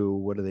go to,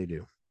 what do they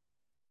do?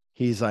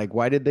 He's like,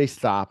 why did they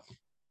stop?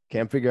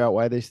 Can't figure out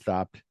why they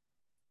stopped.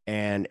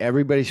 And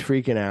everybody's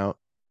freaking out.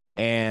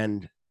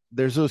 And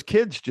there's those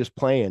kids just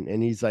playing.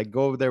 And he's like,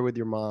 go over there with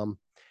your mom.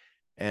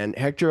 And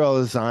Hector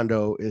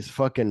Elizondo is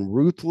fucking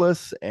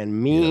ruthless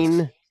and mean.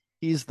 Yes.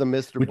 He's the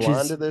Mr.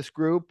 Blonde of this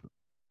group.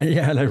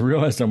 Yeah. And I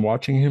realized I'm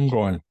watching him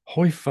going,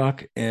 holy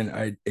fuck.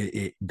 And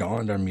it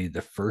dawned on me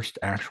the first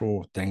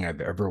actual thing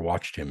I've ever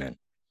watched him in.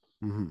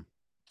 Mm-hmm.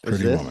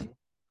 Pretty Woman.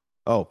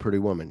 Oh, Pretty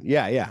Woman.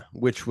 Yeah.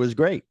 Which was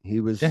great. He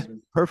was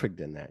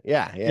perfect in that.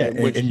 Yeah.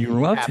 And you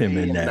loved him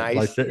in that.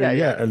 Nice. Like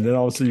And then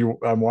also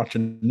I'm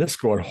watching this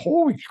going,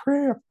 holy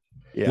crap.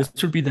 Yeah. This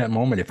would be that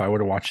moment. If I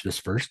would have watched this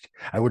first,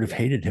 I would have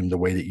hated him the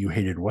way that you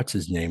hated what's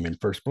his name in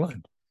First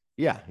Blood.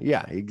 Yeah,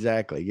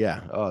 exactly.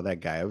 Yeah. Oh, that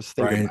guy. I was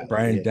thinking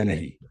Brian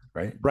Dennehy,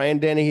 right? Brian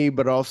Dennehy,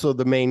 but also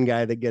the main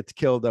guy that gets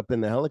killed up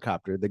in the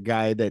helicopter, the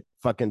guy that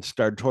fucking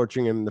started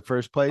torturing him in the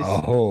first place.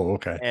 Oh,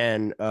 okay.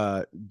 And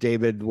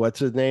David, what's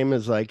his name,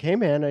 is like, hey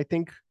man, I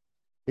think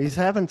he's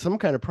having some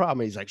kind of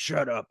problem. He's like,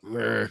 shut up.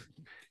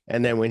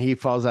 And then when he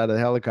falls out of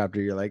the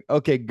helicopter, you're like,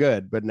 okay,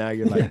 good. But now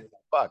you're like,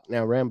 fuck,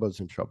 now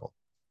Rambo's in trouble.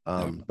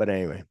 But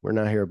anyway, we're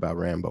not here about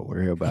Rambo.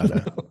 We're here about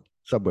a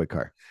subway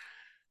car.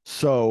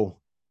 So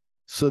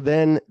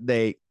then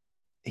they're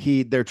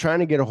trying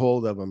to get a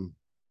hold of him.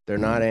 They're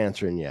not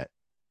answering yet.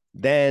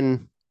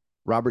 Then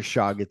Robert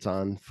Shaw gets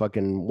on,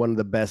 fucking one of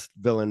the best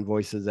villain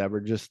voices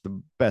ever, just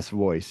the best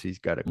voice. He's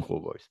got a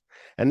cool voice.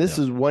 And this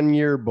is 1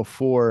 year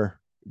before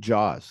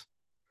Jaws.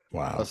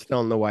 Wow. I was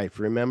telling the wife,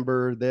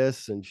 remember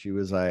this? And she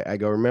was like, I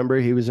go, remember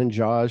he was in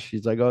Jaws?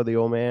 She's like, oh, the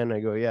old man. I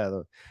go,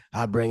 yeah,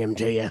 I'll bring him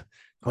to you.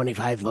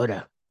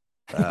 25-footer.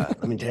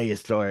 Let me tell you a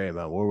story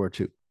about World War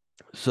II.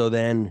 So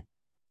then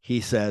he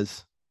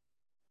says,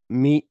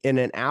 meet in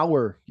an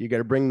hour, you got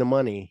to bring the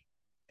money.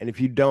 And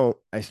if you don't,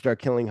 I start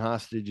killing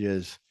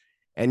hostages.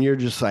 And you're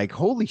just like,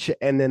 holy shit.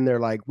 And then they're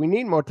like, we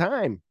need more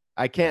time.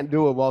 I can't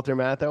do it, Walter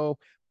Matthau.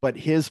 But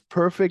his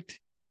perfect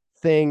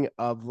thing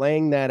of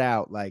laying that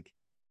out, like,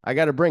 I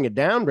got to bring it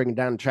down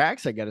the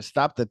tracks. I got to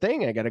stop the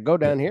thing. I got to go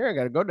down here. I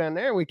got to go down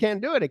there. We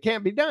can't do it. It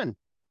can't be done.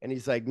 And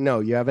he's like,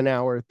 no, you have an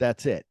hour.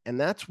 That's it. And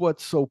that's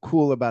what's so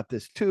cool about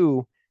this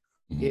too,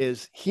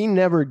 is he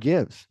never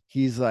gives.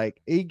 He's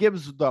like, he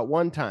gives that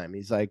one time.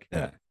 He's like,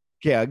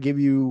 okay, I'll give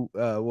you,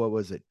 what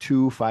was it?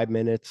 2, 5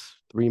 minutes,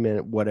 3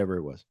 minutes, whatever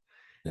it was.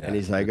 Yeah, and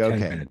he's like,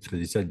 okay. Because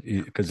he said,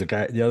 because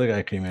the other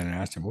guy came in and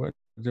asked him, what?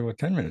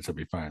 10 minutes will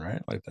be fine,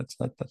 right? Like that's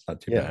not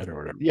too bad or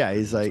whatever. Yeah,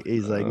 he's like,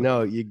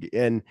 no,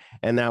 and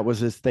that was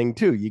his thing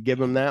too. You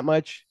give him that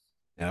much,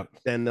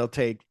 then they'll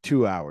take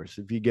 2 hours.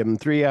 If you give them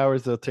 3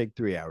 hours, they'll take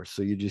 3 hours.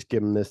 So you just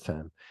give them this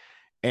time.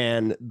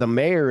 And the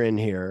mayor in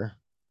here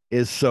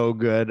is so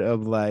good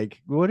of like,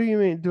 what do you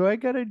mean? Do I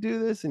got to do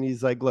this? And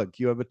he's like, look,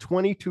 you have a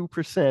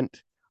 22%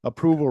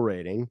 approval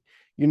rating.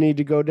 You need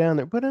to go down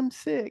there, but I'm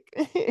sick.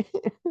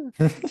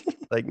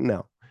 Like,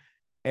 no.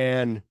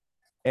 And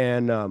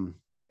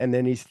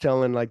then he's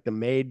telling like the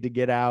maid to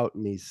get out,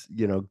 and he's,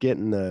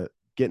 getting the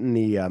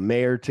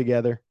mayor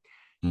together.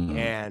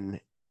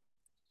 And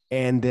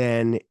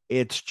then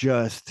it's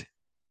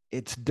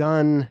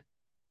done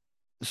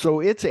so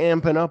it's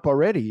amping up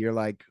already. You're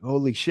like,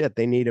 holy shit,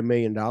 they need $1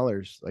 million.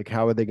 Like,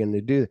 how are they going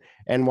to do it?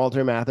 And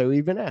Walter Matthau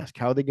even asked,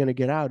 how are they going to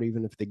get out?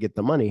 Even if they get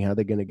the money, how are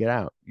they going to get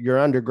out? You're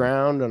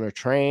underground on a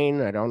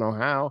train. I don't know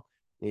how.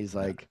 He's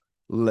like,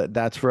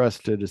 that's for us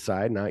to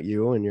decide, not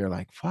you. And you're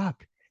like,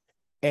 fuck.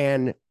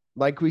 And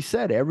like we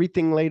said,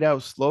 everything laid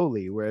out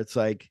slowly, where it's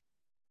like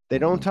they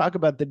don't talk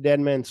about the dead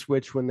man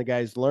switch when the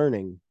guy's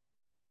learning.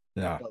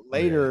 Yeah. But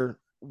later,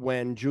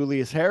 when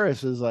Julius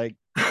Harris is like,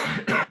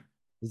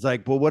 he's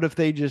like, well, what if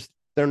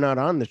they're not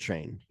on the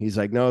train? He's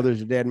like, no,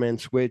 there's a dead man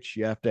switch.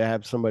 You have to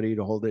have somebody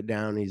to hold it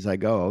down. He's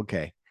like, oh,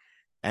 okay.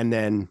 And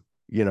then,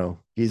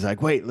 he's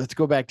like, wait, let's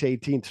go back to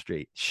 18th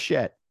Street.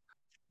 Shit.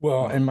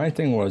 Well, and my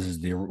thing was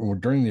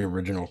during the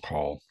original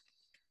call,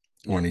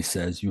 when he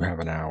says you have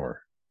an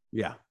hour.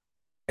 Yeah.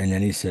 And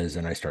then he says,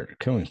 and I started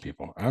killing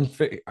people.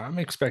 I'm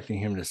expecting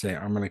him to say,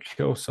 I'm going to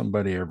kill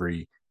somebody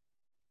every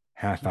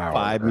half hour,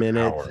 5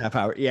 minutes, half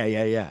hour.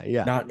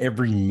 Yeah. Not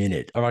every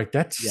minute. I'm like,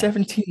 that's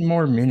 17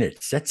 more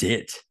minutes. That's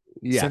it.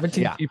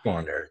 17 people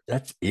on there.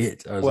 That's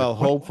it. Well,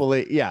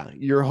 hopefully,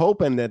 you're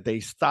hoping that they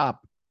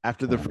stop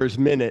after the first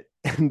minute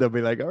and they'll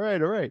be like, all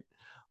right.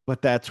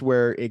 But that's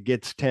where it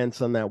gets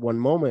tense on that one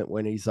moment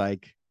when he's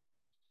like,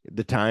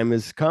 the time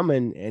is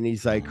coming, and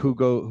he's like,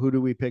 who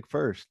do we pick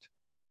first?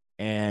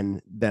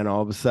 And then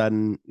all of a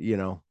sudden,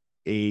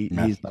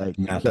 he's like,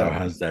 Matthau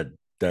has that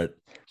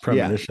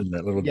premonition,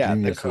 that little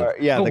genius.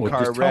 The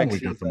car wrecks.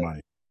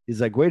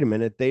 He's like, wait a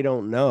minute, they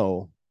don't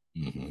know.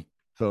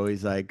 So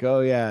he's like,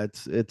 oh yeah,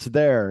 it's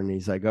there. And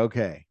he's like,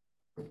 okay.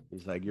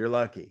 He's like, you're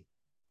lucky.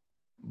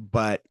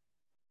 But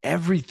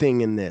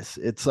everything in this,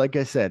 it's like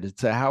I said,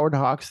 it's a Howard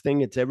Hawks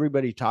thing. It's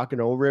everybody talking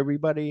over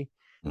everybody.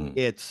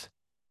 It's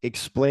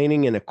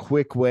explaining in a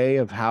quick way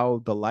of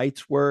how the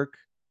lights work,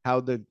 how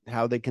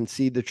they can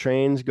see the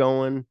trains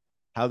going,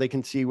 how they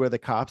can see where the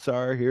cops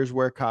are. Here's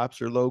where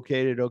cops are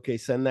located. Okay,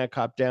 send that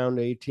cop down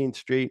to 18th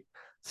Street.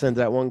 Sends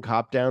that one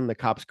cop down. The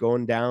cop's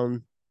going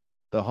down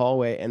the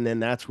hallway. And then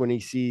that's when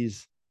he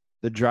sees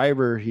the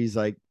driver. He's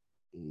like,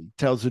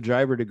 tells the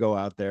driver to go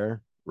out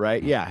there,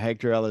 right? Yeah,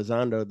 Hector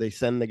Elizondo. They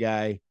send the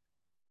guy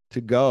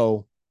to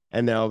go,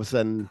 and then all of a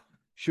sudden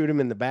shoot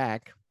him in the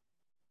back.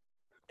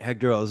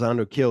 Hector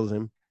Elizondo kills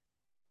him.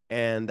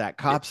 And that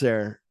cop's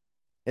there.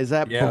 Is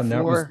that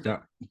before?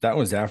 That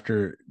was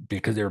after,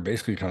 because they were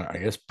basically kind of, I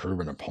guess,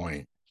 proving a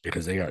point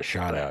because they got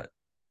shot at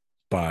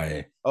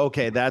by.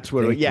 Okay, that's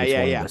what.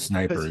 Yeah. The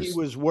snipers. He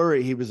was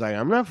worried. He was like,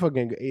 "I'm not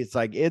fucking." It's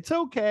like, it's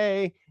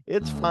okay,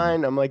 it's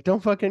fine. I'm like,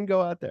 don't fucking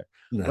go out there.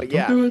 No, but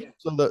don't do it.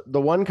 So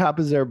the one cop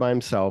is there by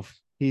himself.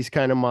 He's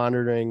kind of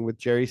monitoring with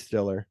Jerry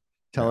Stiller,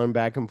 telling him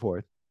back and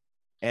forth,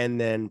 and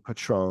then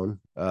Patron,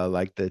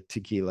 like the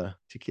tequila,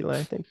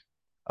 I think.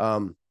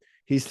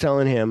 He's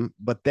telling him,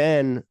 but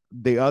then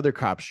the other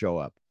cops show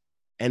up,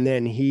 and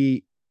then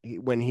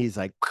when he's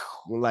like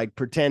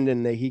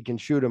pretending that he can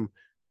shoot him,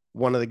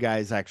 one of the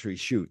guys actually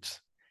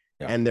shoots,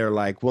 and they're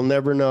like, "We'll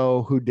never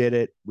know who did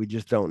it. We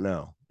just don't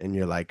know." And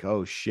you're like,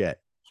 "Oh shit."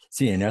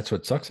 See, and that's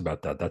what sucks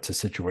about that. That's a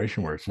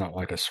situation where it's not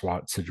like a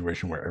SWAT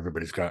situation where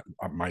everybody's got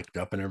mic'd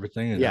up and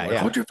everything. And like,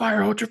 hold your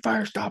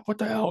fire, stop, what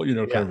the hell,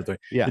 kind of a thing.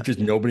 Yeah, it's just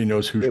nobody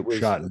knows who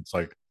shot. And it's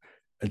like,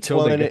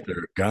 until they get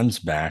their guns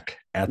back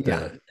at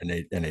and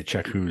they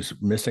check who's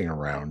missing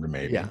around,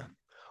 maybe. Yeah.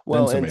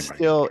 Well, and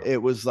still, it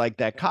was like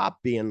that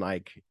cop being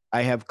like,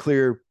 I have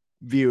clear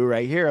view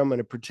right here. I'm going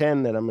to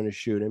pretend that I'm going to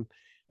shoot him,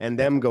 and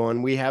them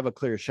going, we have a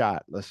clear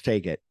shot. Let's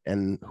take it.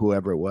 And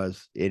whoever it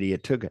was,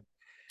 idiot, took it.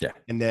 Yeah.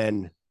 And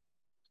then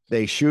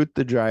they shoot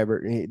the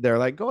driver. They're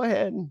like, go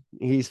ahead.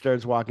 He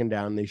starts walking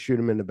down. They shoot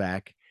him in the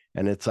back.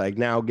 And it's like,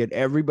 now get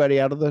everybody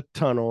out of the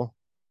tunnel.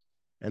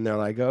 And they're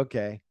like,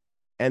 okay.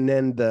 And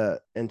then the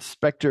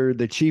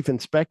chief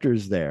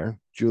inspector's there,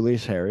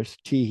 Julius Harris,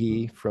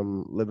 Teehee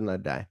from Live and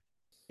Let Die.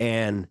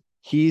 And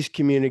he's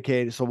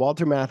communicating. So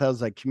Walter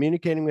Matthau's like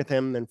communicating with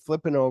him, then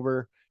flipping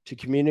over to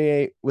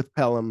communicate with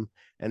Pelham,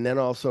 and then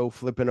also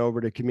flipping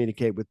over to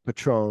communicate with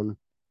Patron.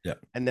 Yeah.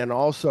 And then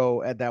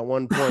also at that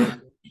one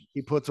point,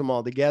 he puts them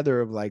all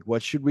together of like,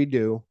 what should we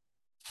do?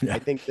 Yeah. I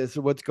think this is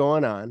what's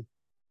going on.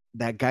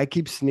 That guy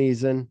keeps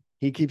sneezing.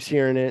 He keeps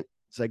hearing it.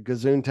 It's like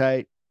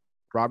Gesundheit.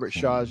 Robert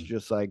Shaw's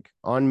just like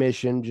on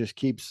mission, just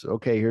keeps,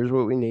 okay, here's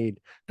what we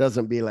need.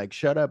 Doesn't be like,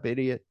 shut up,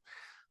 idiot.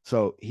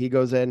 So he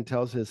goes ahead and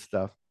tells his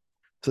stuff.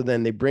 So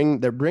then they're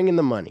bringing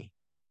the money.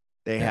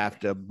 They have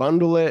to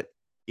bundle it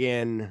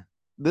in.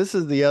 This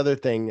is the other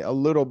thing, a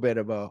little bit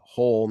of a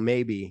hole,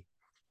 maybe.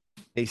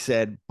 They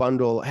said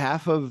bundle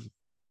half of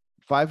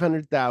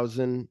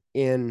 500,000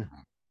 in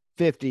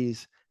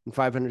 50s and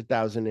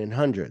 500,000 in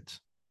hundreds.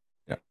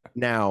 Yeah.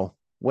 Now,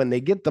 when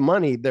they get the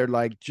money, they're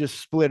like, just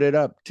split it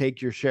up,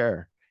 take your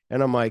share.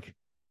 And I'm like,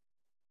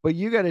 but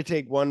you got to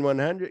take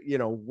 100,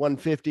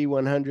 150,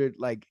 100.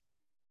 Like,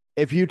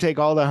 if you take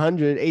all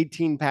the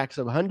 18 packs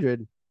of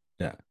 100,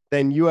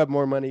 then you have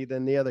more money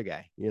than the other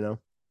guy,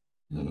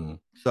 Mm-hmm.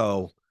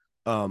 So,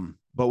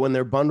 but when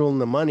they're bundling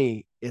the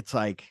money, it's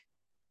like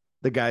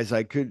the guy's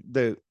like,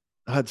 the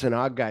Hudson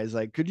Hawk guy's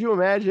like, could you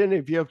imagine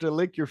if you have to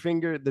lick your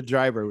finger? The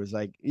driver was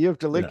like, you have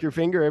to lick your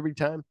finger every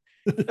time.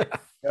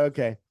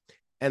 Okay.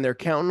 And they're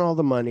counting all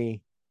the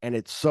money, and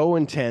it's so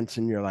intense,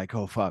 and you're like,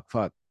 oh,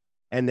 fuck.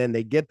 And then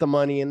they get the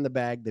money in the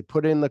bag, they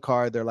put it in the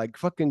car, they're like,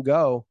 fucking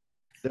go.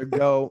 They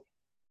go.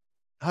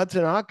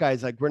 Hudson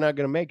Hawkeye's like, we're not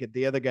gonna make it.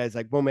 The other guy's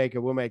like, we'll make it.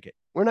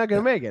 We're not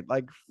gonna make it.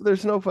 Like,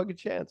 there's no fucking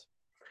chance.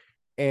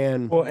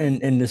 And well,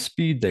 and the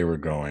speed they were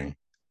going,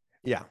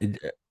 yeah,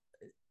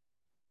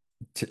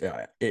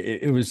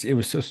 it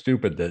was so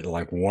stupid that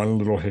like one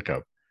little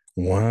hiccup,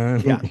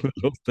 one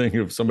little thing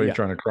of somebody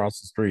trying to cross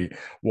the street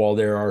while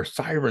there are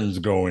sirens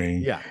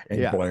going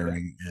and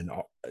blaring and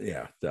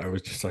I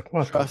was just like,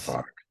 what the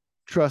fuck?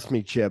 Trust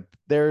me, Chip.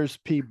 There's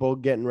people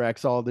getting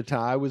wrecks all the time.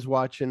 I was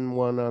watching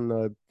one on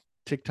the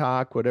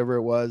TikTok, whatever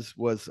it was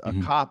a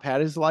cop had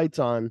his lights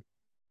on,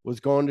 was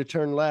going to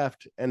turn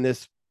left, and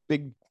this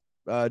big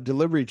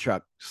delivery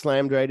truck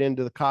slammed right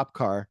into the cop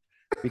car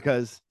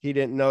because he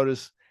didn't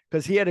notice,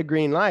 because he had a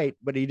green light,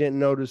 but he didn't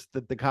notice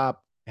that the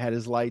cop had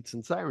his lights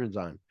and sirens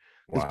on.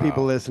 Because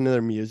people listen to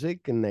their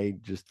music and they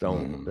just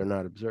don't, they're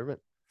not observant.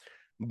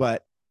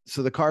 But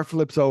so the car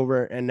flips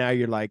over, and now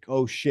you're like,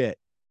 oh shit,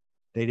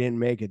 they didn't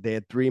make it. They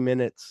had 3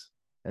 minutes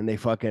and they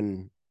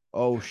fucking,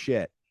 oh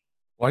shit.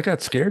 Well, I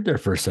got scared there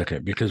for a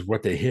second because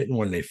what they hit and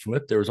when they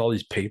flipped, there was all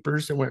these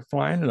papers that went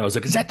flying, and I was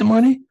like, "Is that the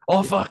money?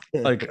 Oh fuck!"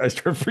 Like I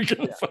started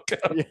freaking the fuck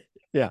out.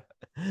 Yeah,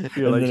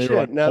 you're and like, then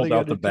shit. Now pulled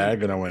out the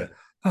bag, and I went,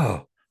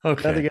 "Oh,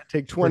 okay." Now they got to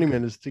take 20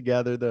 minutes to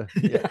gather the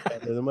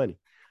gather the money.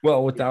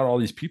 Well, without all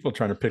these people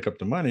trying to pick up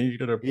the money, you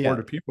got a horde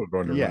of people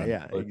going to run.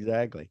 Yeah,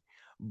 exactly.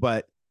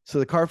 But so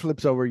the car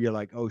flips over, you're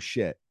like, "Oh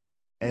shit!"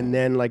 And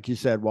then, like you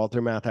said,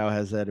 Walter Matthau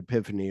has that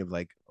epiphany of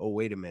like, "Oh,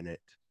 wait a minute,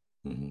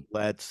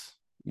 let's,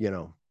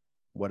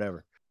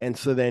 whatever." And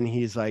so then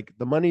he's like,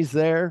 the money's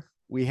there,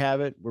 we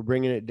have it, we're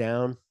bringing it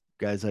down.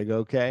 Guys like,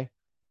 okay.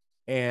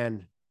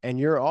 And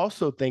you're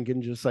also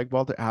thinking, just like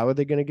Walter, how are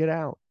they going to get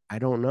out? I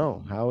don't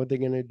know. How are they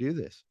going to do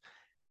this?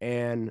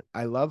 And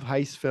I love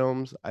heist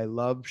films. I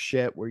love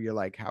shit where you're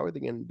like, how are they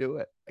going to do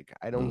it? Like,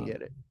 I don't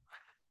get it.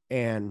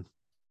 And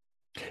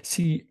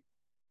see,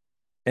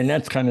 and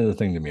that's kind of the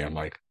thing to me. I'm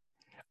like,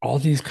 all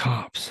these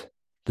cops,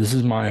 this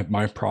is my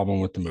problem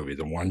with the movie.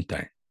 The one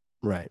thing.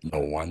 Right. The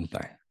one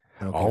thing.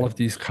 Okay. All of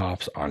these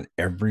cops on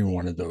every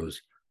one of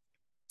those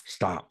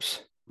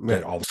stops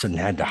that all of a sudden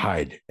had to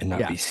hide and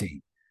not be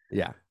seen.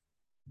 Yeah.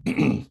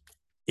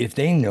 If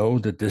they know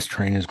that this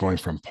train is going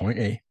from point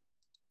A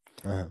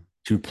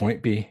to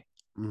point B,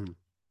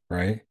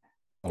 right,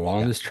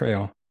 along this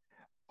trail,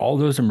 all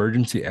those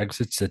emergency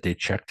exits that they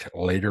checked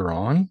later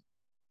on,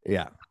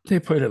 they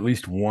put at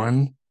least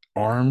one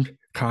armed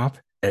cop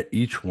at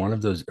each one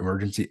of those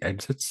emergency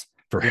exits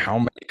for how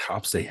many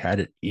cops they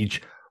had at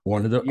each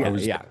one of the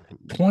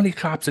 20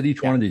 cops at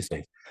each one of these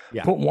things.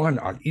 Put one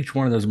on each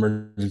one of those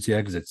emergency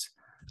exits,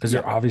 because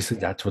they're obviously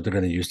that's what they're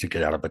going to use to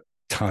get out of a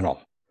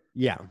tunnel.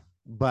 Yeah,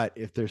 but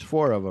if there's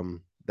 4 of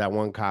them, that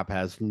one cop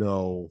has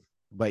no.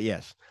 But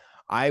yes,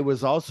 I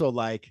was also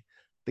like,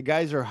 the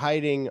guys are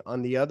hiding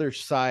on the other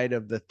side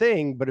of the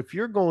thing. But if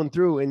you're going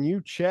through and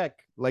you check,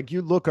 like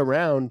you look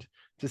around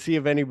to see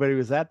if anybody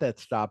was at that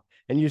stop,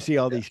 and you see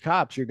all these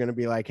cops, you're going to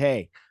be like,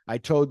 hey, I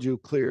told you,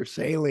 clear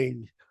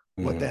sailing.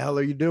 What the hell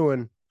are you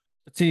doing?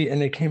 See,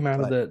 and they came out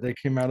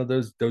of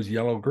those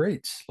yellow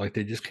grates, like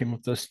they just came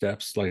up those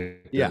steps,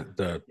 like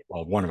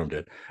one of them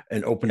did,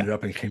 and opened it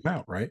up and came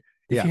out, right?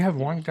 If you have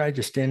one guy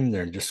just standing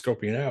there and just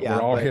scoping it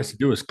out, all he has to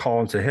do is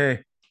call and say, "Hey,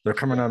 they're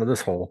coming out of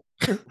this hole."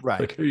 Right.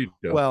 Like, here you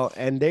go. Well,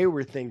 and they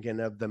were thinking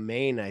of the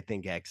main, I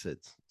think,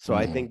 exits. So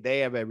I think they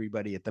have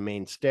everybody at the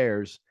main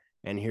stairs,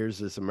 and here's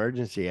this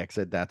emergency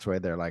exit. That's why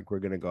they're like, we're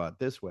going to go out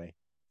this way.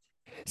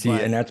 See,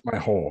 and that's my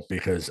whole,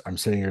 because I'm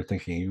sitting here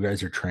thinking, you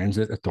guys are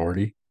transit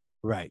authority.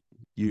 Right.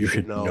 You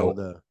should know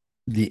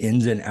the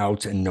ins and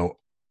outs and know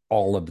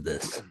all of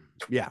this.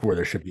 Yeah. Where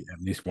there should be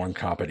at least one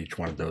cop at each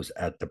one of those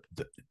at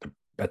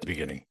the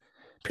beginning.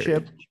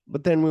 Chip,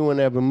 but then we want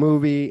to have a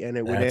movie, and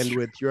it would end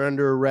with you're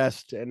under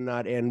arrest and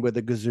not end with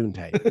a gazoon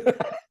tape.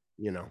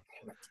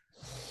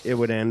 It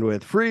would end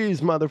with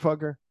freeze,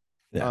 motherfucker.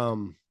 Yeah.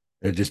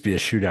 It'd just be a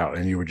shootout,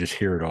 and you would just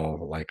hear it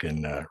all, like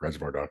in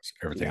Reservoir Dogs,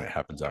 everything that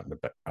happens out in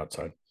the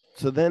outside.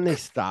 So then they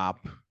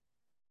stop,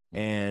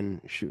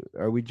 and shoot,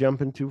 are we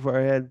jumping too far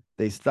ahead?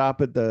 They stop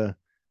at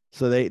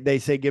so they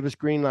say, give us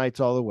green lights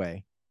all the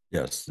way.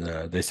 Yes,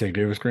 they say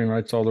give us green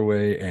lights all the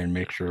way, and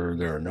make sure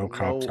there are no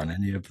cops on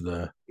any of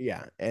the.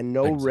 Yeah, and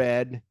no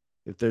red.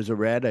 If there's a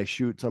red, I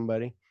shoot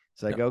somebody.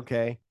 It's like,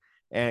 okay.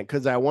 And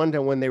because I wonder,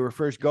 when they were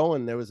first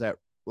going, there was that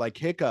like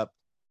hiccup.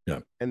 Yeah.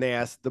 And they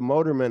asked the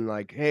motorman,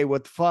 like, hey,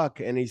 what the fuck?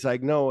 And he's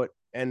like, no.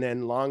 And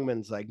then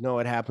Longman's like, no,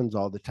 it happens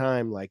all the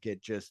time. Like,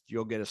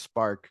 you'll get a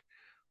spark,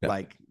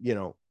 like,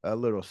 a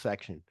little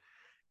section.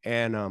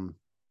 And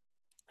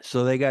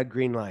so they got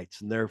green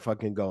lights, and they're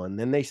fucking going.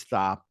 Then they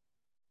stop.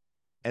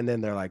 And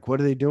then they're like,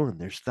 what are they doing?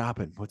 They're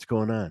stopping. What's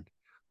going on?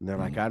 And they're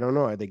like, I don't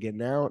know. Are they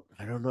getting out?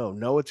 I don't know.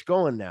 No, it's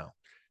going now.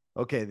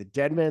 Okay, the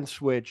dead man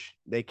switch.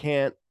 They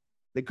couldn't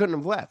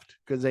have left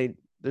because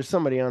there's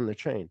somebody on the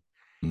train.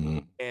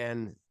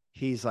 And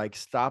he's like,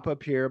 stop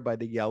up here by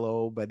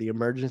the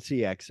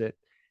emergency exit.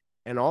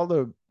 and all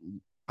the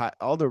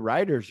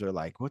writers are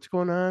like, what's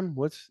going on?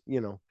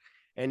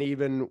 And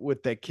even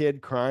with that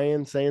kid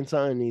crying, saying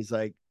something, he's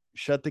like,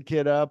 shut the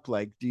kid up.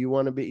 Like, do you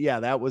want to be? Yeah,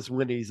 that was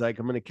when he's like,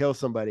 I'm going to kill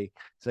somebody.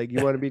 It's like,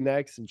 you want to be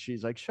next? And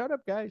she's like, shut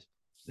up, guys.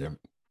 Yep.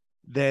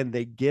 Then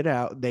they get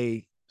out.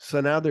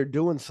 So now they're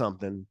doing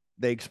something.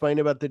 They explain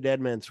about the dead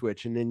man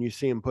switch, and then you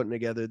see him putting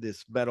together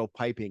this metal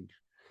piping.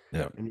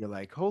 Yeah. And you're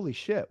like, holy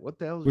shit, what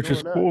the hell is Which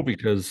is going cool on?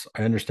 because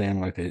I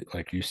understand,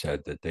 like you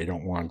said, that they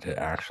don't want to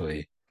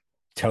actually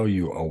tell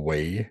you a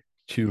way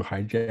to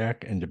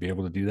hijack and to be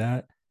able to do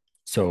that.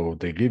 So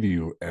they give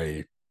you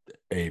a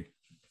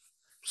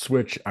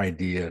switch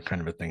idea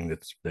kind of a thing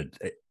that's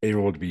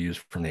able to be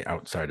used from the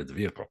outside of the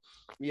vehicle.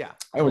 Yeah.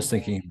 I was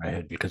thinking in my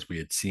head, because we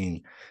had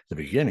seen the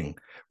beginning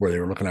where they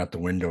were looking out the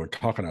window and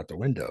talking out the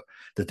window,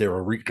 that they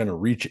were going to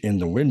reach in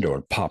the window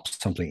and pop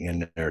something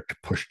in there to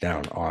push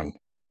down on.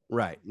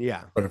 Right.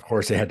 Yeah. But of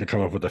course, they had to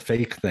come up with a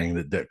fake thing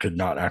that could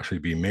not actually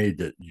be made,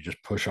 that you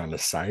just push on the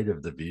side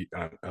of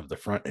the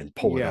front and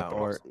pull it up.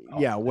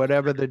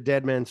 Whatever the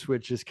dead man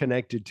switch is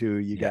connected to,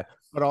 you got.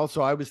 But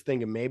also, I was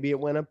thinking maybe it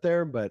went up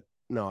there, but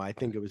no, I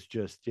think it was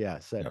just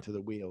set to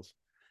the wheels.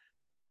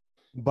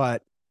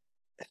 But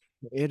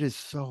it is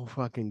so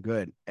fucking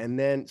good. And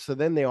then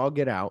they all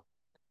get out,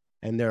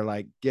 and they're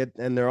like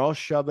they're all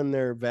shoving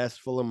their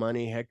vest full of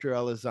money. Hector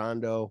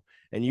Elizondo,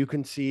 and you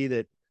can see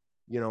that,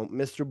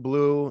 Mr.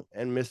 Blue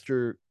and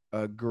Mr.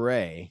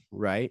 Gray,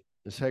 right?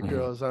 Is Hector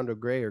Elizondo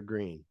gray or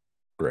green?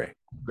 Gray,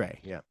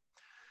 yeah.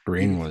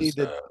 Green was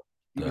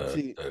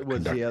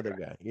the other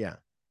guy. Yeah,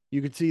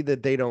 you could see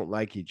that they don't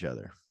like each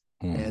other.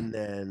 And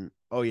then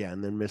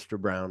Mr.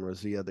 Brown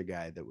was the other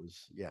guy that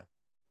was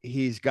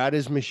he's got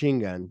his machine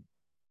gun,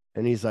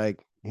 and he's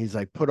like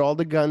put all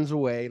the guns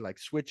away, like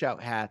switch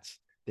out hats.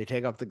 They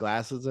take off the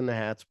glasses and the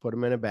hats, put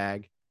them in a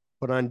bag,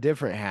 put on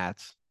different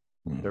hats.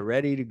 They're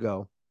ready to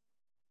go.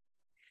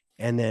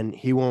 And then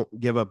he won't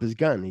give up his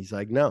gun. He's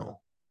like, no.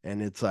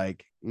 And it's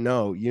like,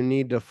 no, you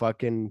need to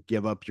fucking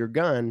give up your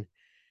gun.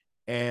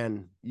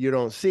 And you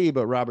don't see,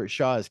 but Robert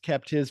Shaw has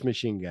kept his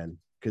machine gun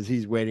because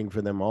he's waiting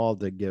for them all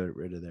to get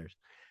rid of theirs.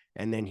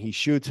 And then he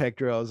shoots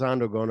Hector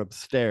Elizondo going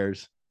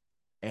upstairs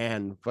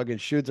and fucking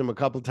shoots him a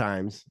couple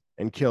times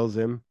and kills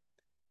him.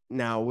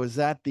 Now, was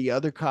that the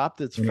other cop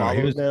that's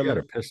followed them? He had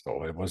a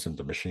pistol. It wasn't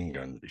the machine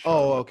gun that he shot.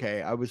 Oh,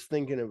 okay. I was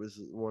thinking it was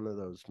one of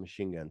those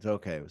machine guns.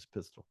 Okay, it was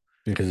pistol.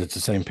 Because it's the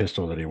same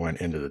pistol that he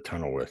went into the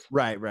tunnel with.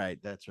 Right.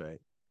 That's right.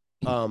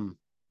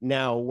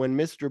 Now, when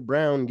Mr.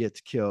 Brown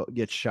gets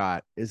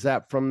shot, is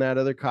that from that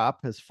other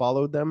cop has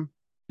followed them?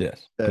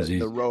 Yes, because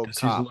the rogue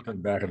cop. He's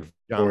looking back and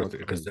forth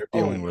because they're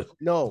dealing with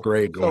no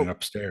Gray going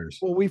upstairs.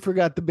 Well, we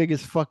forgot the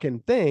biggest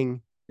fucking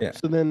thing. Yeah.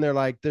 So then they're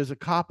like, "There's a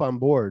cop on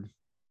board,"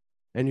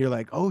 and you're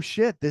like, "Oh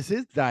shit, this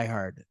is Die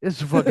Hard.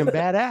 This is fucking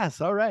badass."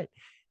 All right.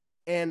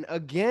 And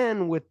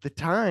again, with the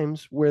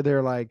times where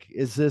they're like,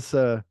 "Is this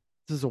a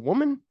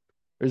woman?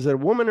 Or is it a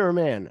woman or a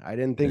man?" I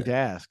didn't think to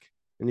ask.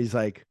 And he's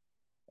like,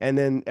 and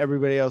then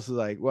everybody else is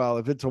like, well,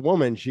 if it's a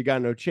woman, she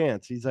got no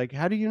chance. He's like,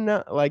 how do you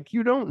know? Like,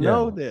 you don't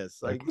know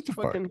this. Like what the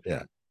fucking fuck?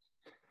 Yeah.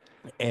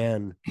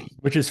 And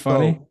which is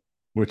funny.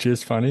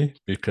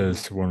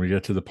 Because when we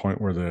get to the point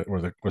where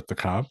with the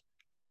cop,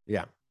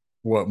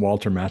 what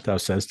Walter Matthau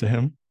says to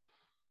him.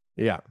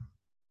 Yeah.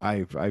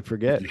 I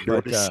forget.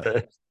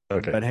 Okay.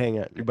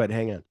 But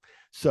hang on.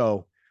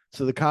 So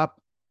the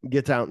cop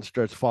gets out and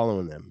starts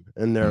following them.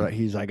 And they're like,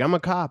 he's like, I'm a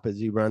cop. As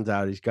he runs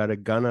out, he's got a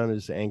gun on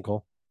his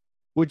ankle,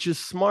 which is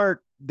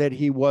smart that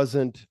he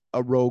wasn't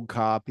a rogue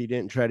cop. He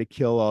didn't try to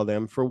kill all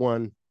them. For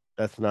one,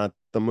 that's not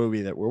the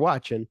movie that we're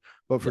watching.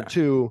 But for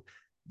two,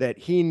 that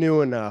he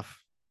knew enough.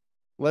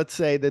 Let's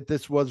say that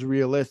this was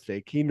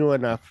realistic. He knew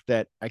enough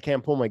that I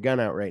can't pull my gun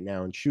out right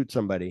now and shoot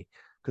somebody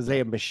because they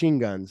have machine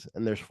guns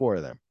and there's 4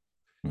 of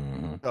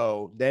them.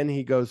 So then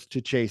he goes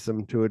to chase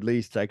them to at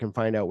least I can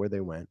find out where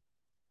they went.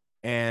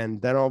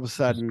 And then all of a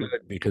sudden,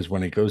 because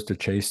when he goes to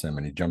chase them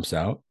and he jumps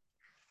out,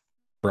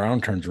 Brown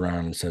turns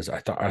around and says, I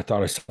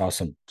thought I saw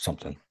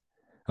something.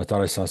 I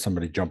thought I saw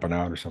somebody jumping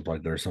out or something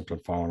like that, or something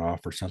falling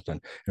off or something.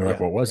 And we're like,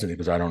 what was it? He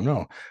goes, I don't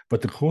know.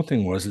 But the cool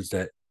thing is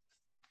that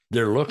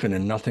they're looking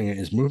and nothing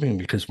is moving,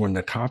 because when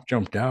the cop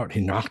jumped out,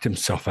 he knocked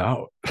himself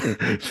out.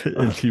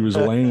 And he was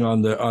laying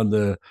on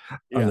the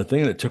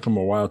thing, and it took him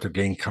a while to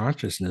gain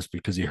consciousness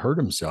because he hurt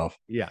himself.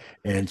 Yeah.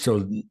 And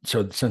so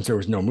since there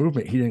was no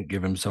movement, he didn't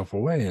give himself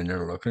away. And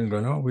they're looking and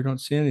going, oh, we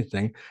don't see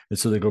anything. And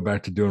so they go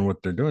back to doing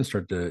what they're doing,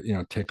 start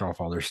to, take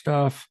off all their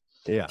stuff,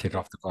 take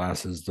off the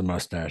glasses, the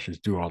mustaches,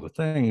 do all the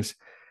things.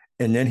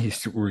 And then he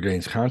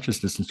regains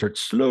consciousness and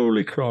starts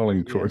slowly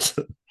crawling towards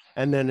them.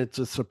 And then it's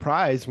a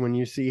surprise when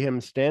you see him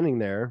standing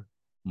there,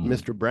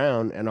 Mr.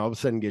 Brown, and all of a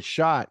sudden gets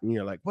shot, and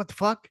you're like, "What the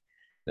fuck?"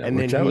 Yeah, and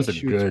then that was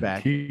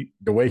back. The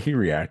way he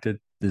reacted,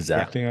 his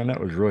acting on that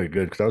was really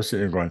good, because I was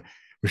sitting there going,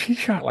 "Was he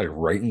shot like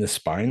right in the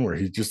spine, where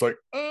he's just like,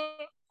 like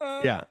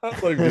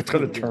it's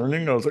kind of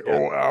turning?" I was like,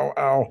 "Oh, ow,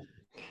 ow."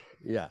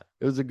 Yeah,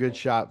 it was a good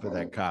shot for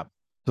that cop.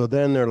 So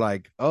then they're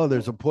like, "Oh,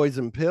 there's a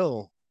poison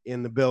pill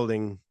in the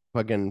building,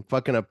 fucking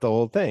up the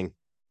whole thing."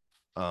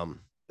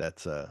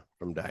 That's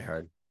from Die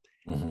Hard.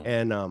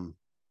 And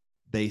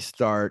they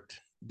start.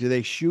 Do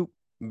they shoot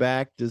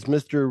back? Does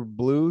Mr.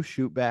 Blue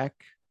shoot back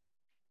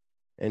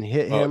and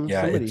hit him?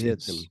 Yeah, Somebody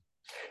hits him.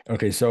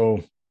 Okay,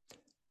 so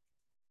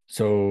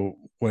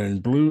when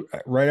Blue,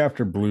 right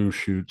after Blue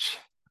shoots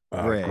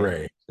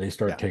Gray, they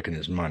start taking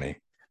his money.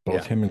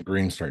 Both him and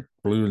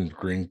Blue and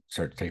Green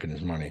start taking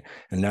his money,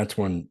 and that's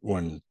when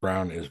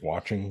Brown is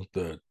watching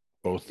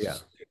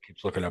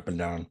keeps looking up and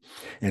down,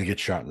 and he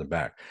gets shot in the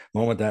back. The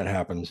moment that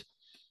happens,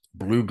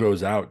 Blue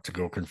goes out to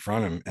go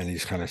confront him, and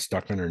he's kind of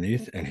stuck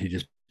underneath, and he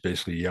just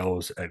basically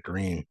yells at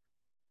Green,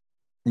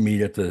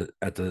 "Meet at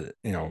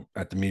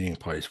the meeting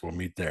place. We'll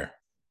meet there."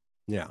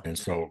 Yeah. And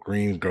so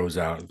Green goes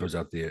out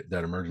that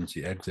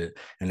emergency exit,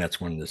 and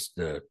that's when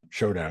the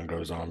showdown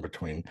goes on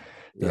between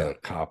the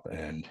cop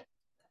and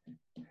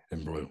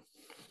Blue.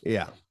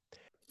 Yeah.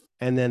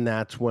 And then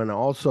that's when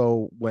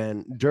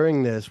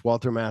during this,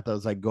 Walter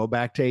Matthau's like, go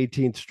back to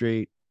 18th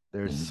Street.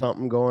 There's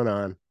something going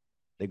on.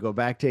 They go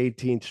back to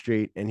 18th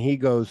Street, and he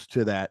goes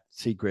to that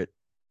secret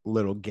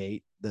little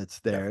gate that's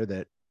there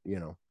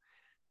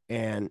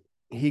and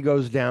he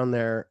goes down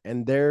there,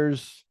 and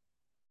there's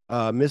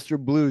Mr.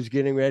 Blue's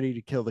getting ready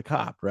to kill the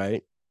cop,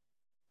 right?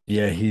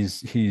 Yeah,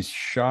 he's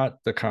shot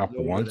the cop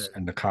once,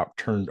 and the cop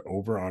turned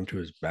over onto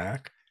his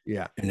back.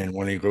 Yeah. And then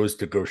when he goes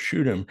to go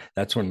shoot him,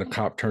 that's when the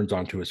cop turns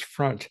onto his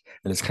front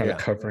and it's kind of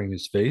covering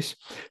his face.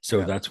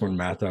 So that's when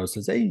Matthau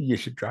says, "Hey, you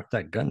should drop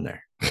that gun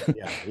there."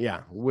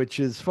 Yeah, which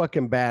is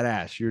fucking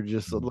badass. You're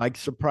just like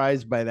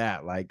surprised by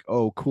that. Like,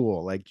 oh,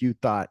 cool. Like you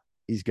thought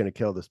he's going to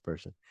kill this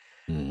person.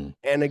 And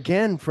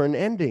again, for an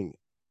ending,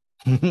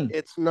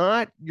 it's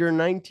not your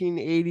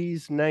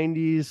 1980s,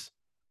 90s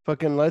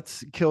fucking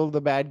let's kill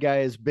the bad guy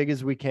as big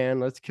as we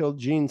can. Let's kill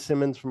Gene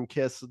Simmons from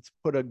Kiss. Let's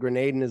put a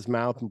grenade in his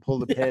mouth and pull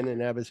the pin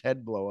and have his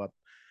head blow up.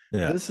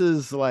 Yeah. This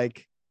is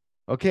like,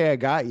 okay, I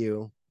got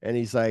you. And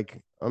he's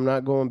like, I'm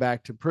not going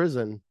back to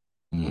prison.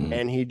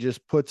 And he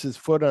just puts his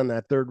foot on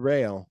that third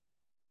rail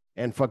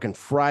and fucking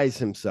fries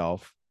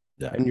himself.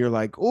 Yeah. And you're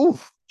like,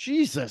 oof,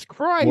 Jesus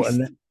Christ.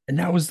 Well, and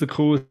that was the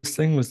coolest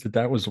thing was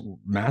that was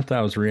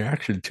Matthau's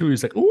reaction too.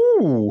 He's like,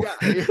 ooh,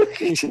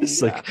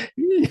 just like,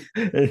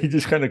 and he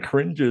just kind of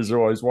cringes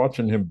while he's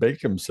watching him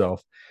bake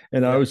himself.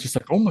 And I was just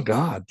like, oh my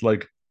God,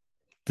 like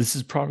this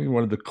is probably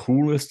one of the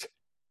coolest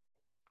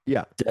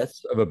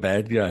deaths of a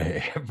bad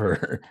guy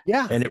ever.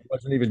 Yeah. And it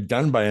wasn't even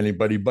done by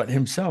anybody but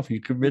himself. He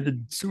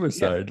committed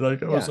suicide.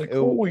 Like I was like, it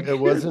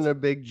wasn't a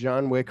big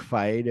John Wick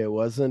fight. It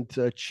wasn't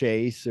a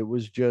chase. It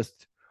was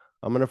just,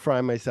 I'm gonna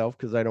fry myself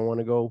because I don't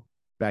want to go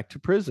back to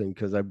prison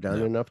because I've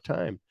done enough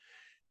time.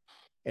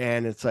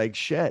 And it's like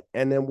shit.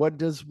 And then what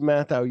does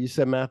Matthau? You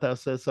said Matthau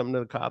says something to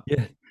the cop.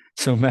 Yeah.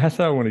 So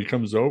Matthau, when he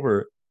comes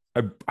over,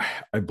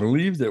 I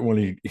believe that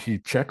when he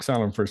checks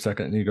on him for a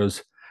second and he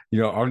goes,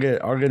 I'll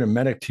get a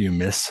medic to you,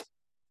 miss.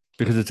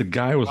 Because it's a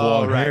guy with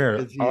long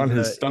hair on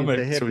his stomach.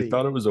 So he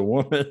thought it was a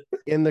woman.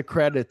 In the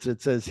credits,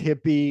 it says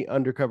hippie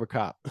undercover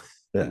cop.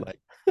 Yeah.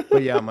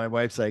 But yeah, my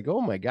wife's like, oh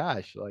my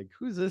gosh, like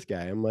who's this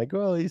guy? I'm like,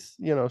 well, he's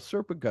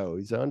Serpico.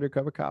 He's an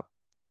undercover cop.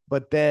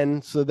 But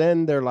then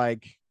they're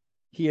like,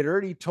 he had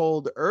already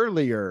told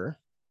earlier,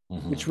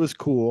 which was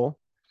cool,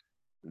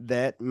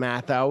 that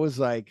Matthau was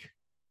like,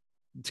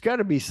 it's got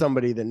to be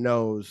somebody that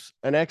knows,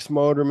 an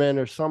ex-motorman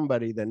or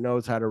somebody that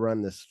knows how to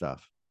run this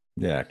stuff.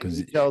 Yeah, because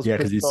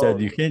he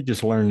said you can't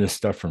just learn this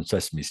stuff from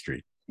Sesame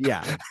Street.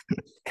 Yeah.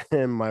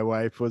 And my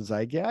wife was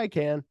like, yeah, I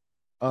can.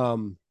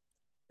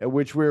 At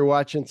which we were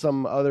watching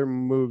some other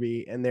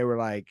movie, and they were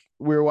like,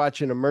 we were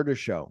watching a murder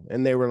show,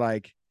 and they were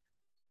like,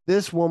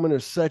 this woman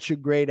is such a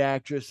great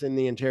actress in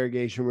the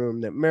interrogation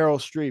room that Meryl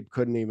Streep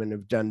couldn't even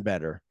have done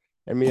better.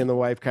 And me and the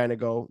wife kind of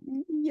go,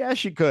 yeah,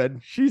 she could.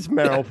 She's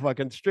Meryl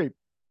fucking Streep.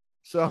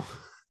 So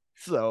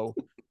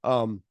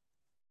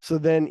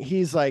then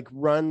he's like,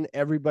 run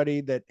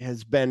everybody that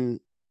has been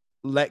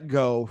let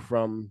go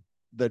from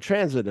the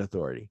transit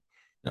authority.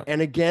 Yep.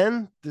 And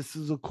again, this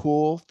is a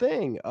cool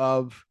thing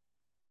of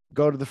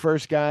go to the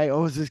first guy.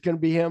 Oh, is this going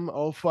to be him?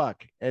 Oh,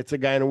 fuck. It's a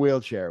guy in a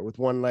wheelchair with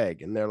one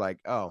leg. And they're like,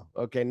 oh,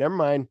 okay, never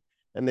mind.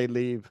 And they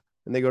leave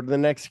and they go to the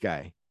next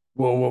guy.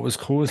 Well, what was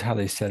cool is how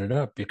they set it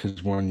up,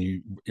 because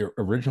when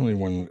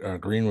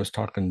Green was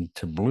talking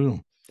to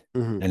Blue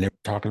and they were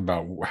talking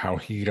about how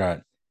he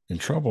got in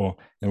trouble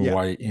and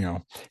why,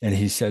 and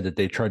he said that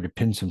they tried to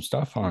pin some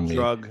stuff on me.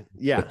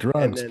 With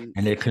drugs, and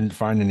they couldn't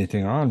find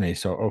anything on me.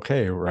 So,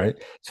 okay, right.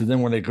 So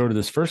then when they go to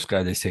this first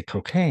guy, they say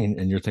cocaine,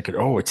 and you're thinking,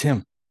 oh, it's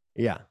him.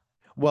 Yeah.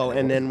 Well,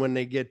 and then when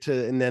they get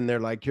to, and then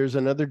they're like, here's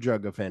another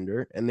drug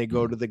offender. And they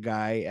go to the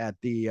guy at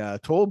the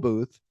toll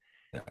booth.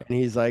 And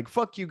he's like,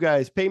 fuck you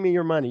guys, pay me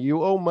your money.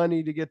 You owe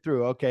money to get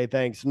through. Okay,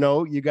 thanks.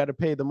 No, you got to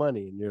pay the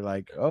money. And you're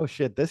like, oh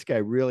shit, this guy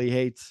really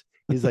hates.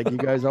 He's like, you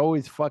guys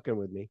always fucking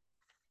with me.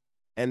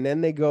 And then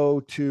they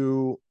go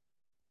to,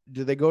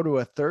 do they go to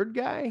a third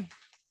guy?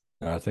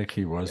 I think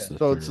he was. So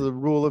third. It's the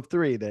rule of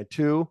three, that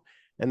two.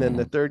 And then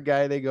the third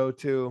guy they go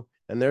to,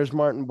 and there's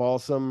Martin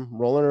Balsam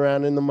rolling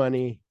around in the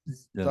money.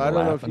 So I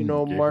don't know if you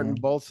know Martin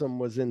Balsam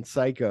was in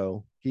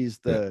Psycho. He's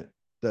the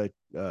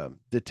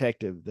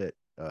detective that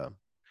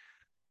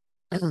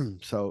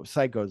So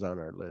Psycho's on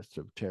our list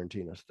of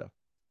Tarantino stuff.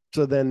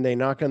 So then they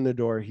knock on the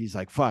door. He's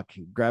like, fuck,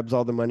 he grabs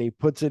all the money,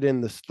 puts it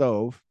in the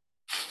stove.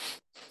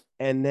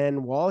 And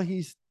then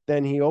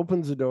he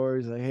opens the door.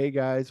 He's like, hey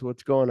guys,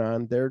 what's going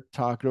on? They're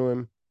talking to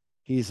him.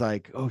 He's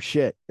like, oh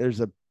shit,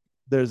 there's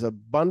a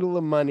bundle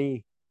of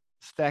money,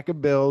 stack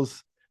of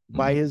bills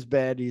by his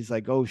bed. He's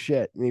like, oh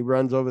shit. And he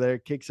runs over there,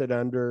 kicks it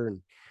under,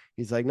 and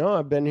he's like, no,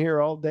 I've been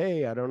here all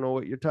day. I don't know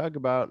what you're talking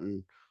about.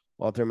 And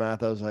Walter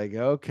Matthau's like,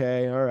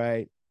 okay, all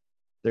right.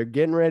 They're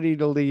getting ready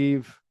to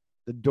leave.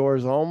 The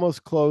door's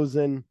almost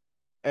closing,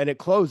 and it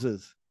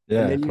closes.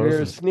 Yeah, and then you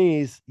hear a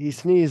sneeze. He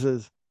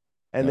sneezes,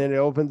 and then it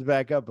opens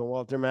back up, and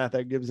Walter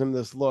Matthau gives him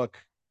this look,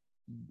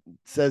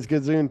 says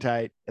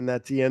Gesundheit, and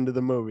that's the end of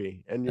the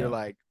movie. And you're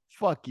like,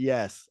 fuck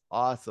yes,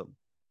 awesome.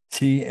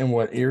 See, and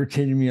what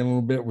irritated me a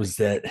little bit was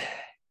that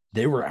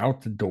they were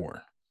out the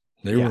door.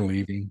 They were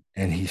leaving,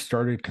 and he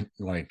started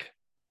like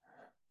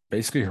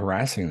basically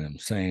harassing them,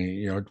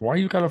 saying, why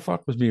you gotta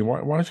fuck with me?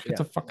 Why don't you get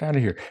the fuck out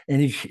of here? And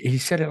he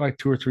said it like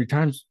 2 or 3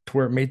 times to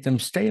where it made them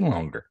stay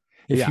longer.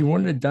 If he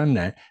wouldn't have done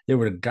that, they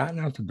would have gotten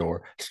out the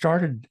door,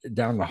 started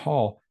down the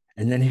hall,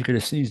 and then he could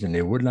have seized them.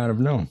 They would not have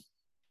known.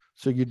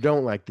 So you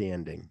don't like the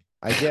ending.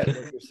 I get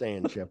what you're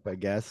saying, Chip, I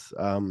guess.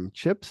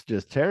 Chip's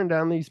just tearing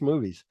down these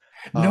movies.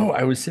 No,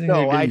 I was sitting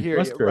there getting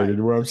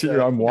frustrated where I'm sitting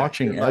there, I'm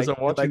watching. As I'm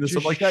watching this,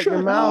 I'm like, shut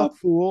your mouth,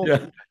 fool.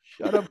 Yeah.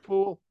 Shut up,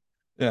 fool.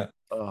 Yeah.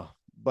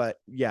 But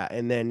yeah,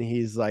 and then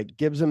he's like,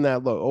 gives him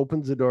that look,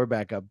 opens the door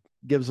back up,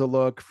 gives a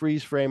look,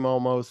 freeze frame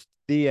almost,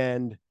 the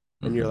end.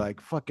 And you're like,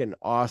 fucking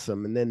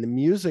awesome. And then the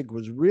music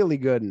was really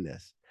good in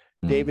this.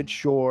 David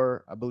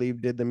Shore, I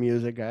believe, did the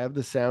music. I have the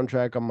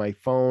soundtrack on my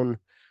phone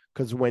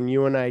because when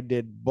you and I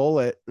did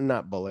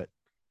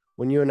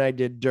when you and I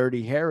did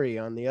Dirty Harry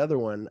on the other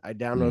one, I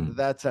downloaded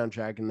that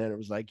soundtrack, and then it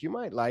was like, you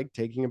might like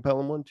Taking a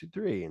Pelham 1, 2,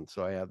 3. And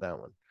so I have that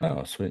one.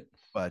 Oh, sweet.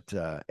 But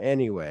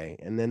anyway,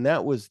 and then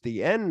that was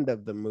the end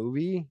of the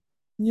movie.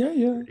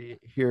 Yeah.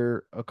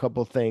 Hear a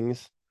couple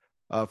things.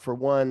 For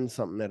one,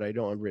 something that I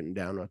don't have written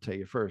down, I'll tell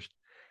you first.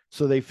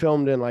 So they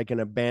filmed in like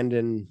an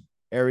abandoned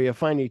area.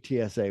 Finally,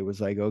 TSA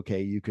was like,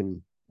 okay,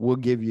 we'll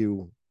give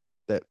you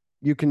that.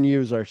 You can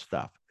use our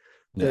stuff.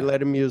 Yeah. They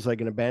let him use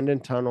like an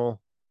abandoned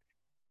tunnel.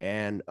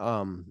 And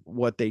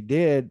what they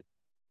did,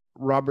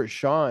 Robert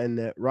Shaw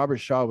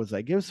was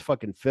like, it was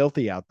fucking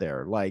filthy out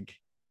there. Like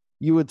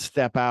you would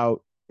step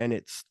out and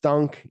it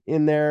stunk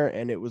in there.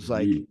 And it was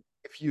like,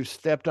 if you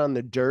stepped on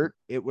the dirt,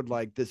 it would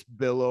like this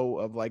billow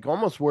of like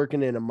almost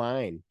working in a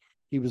mine.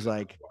 He was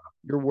like,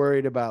 you're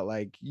worried about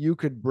like, you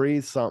could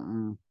breathe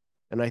something.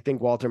 And I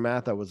think Walter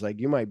Matthau was like,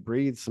 you might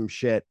breathe some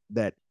shit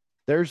that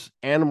there's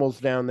animals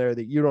down there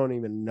that you don't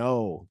even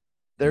know.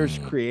 There's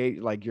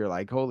you're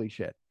like, holy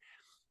shit.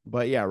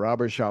 But yeah,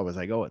 Robert Shaw was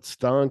like, oh, it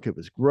stunk. It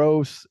was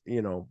gross,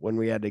 when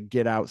we had to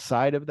get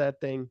outside of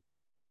that thing.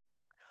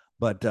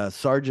 But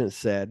Sargent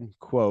said,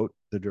 quote,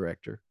 the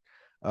director,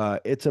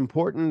 it's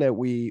important that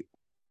we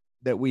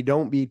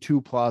don't be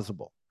too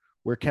plausible.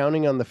 We're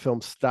counting on the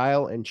film's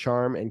style and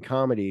charm and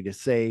comedy to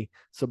say,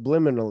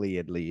 subliminally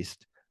at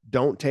least,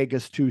 don't take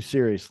us too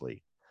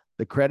seriously.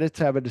 The credits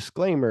have a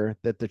disclaimer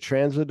that the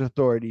Transit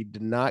Authority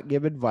did not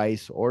give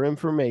advice or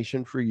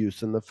information for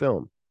use in the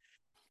film.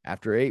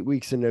 After 8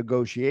 weeks of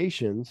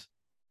negotiations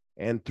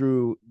and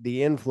through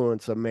the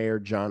influence of Mayor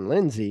John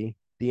Lindsay,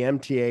 the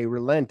MTA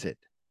relented,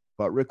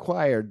 but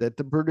required that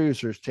the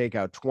producers take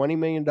out $20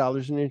 million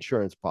in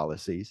insurance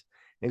policies,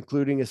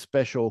 including a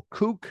special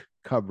kook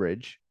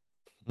coverage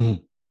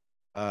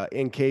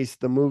in case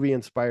the movie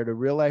inspired a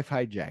real-life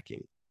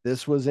hijacking.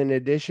 This was in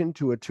addition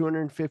to a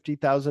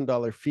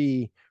 $250,000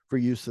 fee for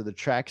use of the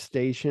track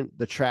station,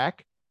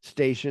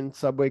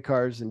 subway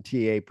cars, and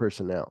TA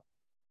personnel.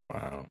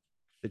 Wow.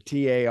 The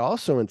TA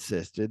also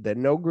insisted that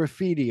no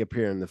graffiti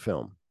appear in the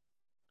film.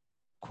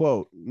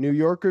 Quote, New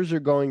Yorkers are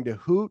going to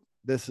hoot.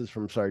 This is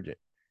from Sargent.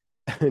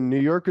 New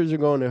Yorkers are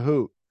going to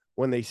hoot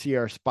when they see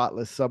our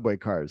spotless subway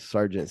cars,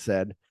 Sargent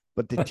said.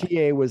 But the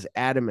TA was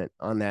adamant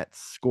on that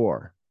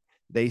score.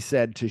 They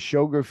said to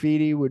show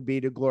graffiti would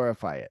be to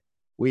glorify it.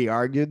 We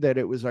argued that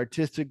it was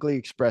artistically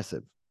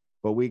expressive,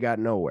 but we got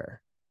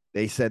nowhere.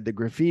 They said the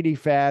graffiti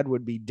fad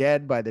would be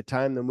dead by the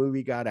time the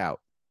movie got out.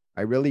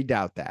 I really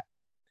doubt that.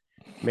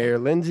 Mayor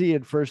Lindsay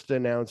had first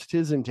announced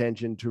his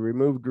intention to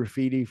remove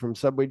graffiti from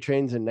subway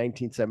trains in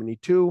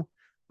 1972,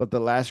 but the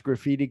last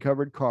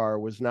graffiti-covered car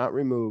was not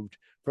removed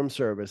from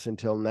service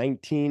until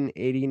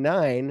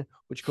 1989,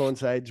 which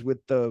coincides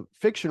with the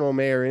fictional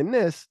mayor in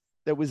this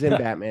that was in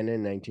Batman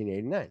in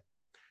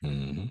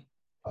 1989.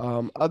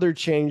 Other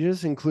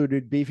changes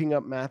included beefing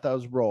up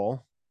Matthau's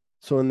role.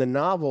 So in the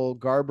novel,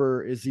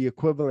 Garber is the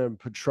equivalent of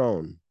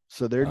Patron.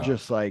 So they're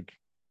just like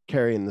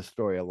carrying the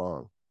story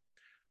along.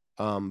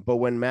 But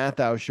when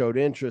Matthau showed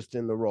interest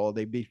in the role,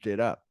 they beefed it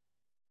up.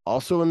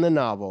 Also in the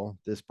novel,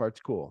 this part's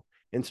cool,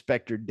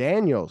 Inspector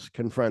Daniels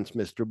confronts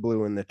Mr.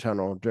 Blue in the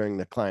tunnel during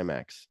the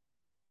climax.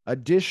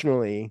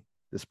 Additionally,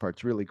 this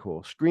part's really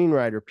cool,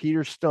 screenwriter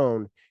Peter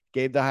Stone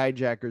gave the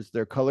hijackers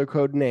their color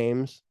code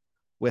names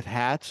with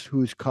hats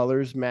whose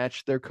colors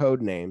matched their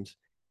code names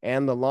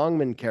and the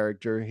Longman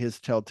character his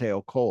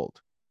telltale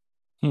cold.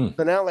 Hmm.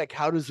 So now, like,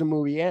 how does the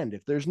movie end?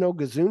 If there's no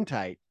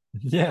Gesundheit,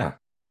 Yeah.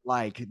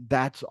 like,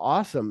 that's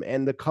awesome.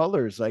 And the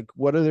colors, like,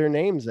 what are their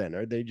names then?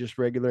 Are they just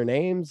regular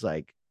names?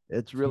 Like,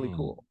 it's really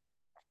cool.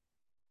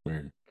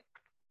 Weird.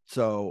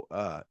 So,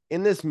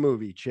 in this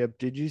movie, Chip,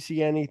 did you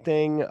see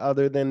anything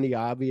other than the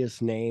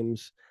obvious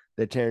names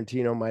that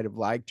Tarantino might have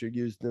liked or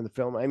used in the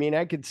film? I mean,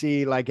 I could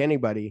see, like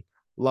anybody,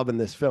 loving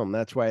this film.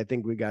 That's why I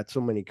think we got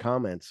so many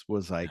comments.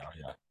 Was like,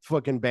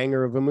 fucking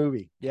banger of a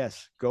movie.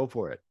 Yes, go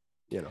for it.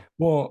 You know.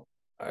 Well,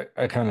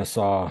 I kind of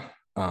saw.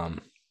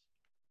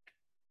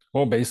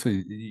 Well,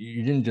 basically,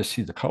 you didn't just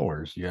see the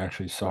colors; you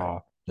actually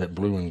saw that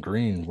blue and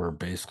green were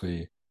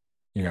basically,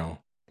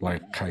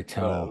 like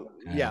Keitel.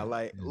 Yeah,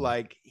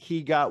 like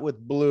he got with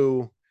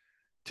Blue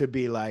to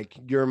be like,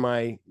 you're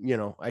my,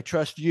 I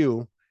trust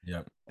you.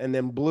 Yep. And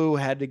then Blue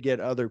had to get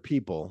other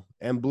people.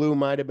 And Blue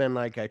might have been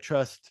like, I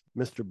trust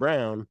Mr.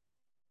 Brown,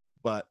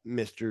 but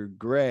Mr.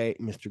 Gray.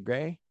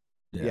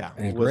 Yeah.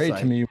 And Gray like,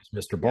 to me was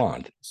Mr.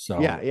 Blonde.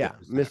 So yeah.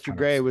 Mr.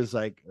 Gray was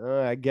like,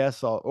 I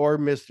guess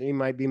he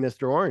might be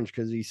Mr. Orange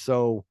because he's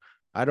so,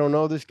 I don't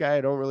know this guy.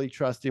 I don't really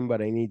trust him,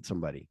 but I need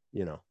somebody,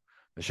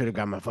 I should have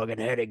got my fucking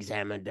head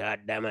examined.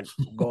 God damn it.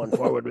 Going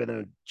forward with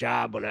a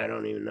job when I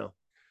don't even know.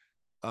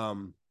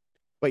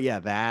 But yeah,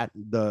 that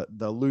the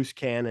loose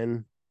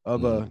cannon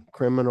of a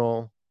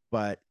criminal,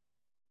 but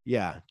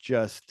yeah,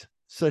 just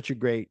such a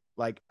great,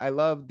 like, I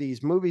love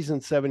these movies in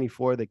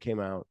 74 that came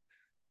out.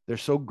 They're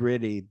so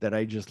gritty that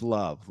I just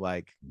love.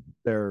 Like,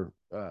 they're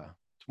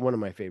it's one of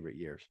my favorite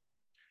years.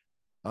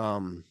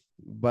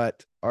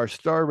 But our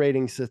star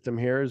rating system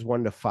here is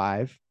 1 to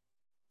 5,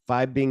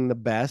 5 being the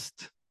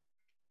best.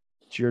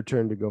 It's your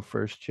turn to go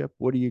first, Chip.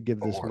 What do you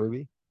give this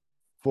movie?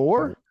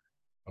 4?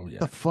 Oh yeah.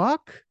 The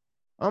fuck?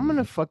 I'm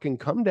gonna fucking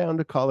come down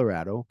to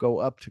Colorado, go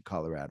up to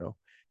Colorado,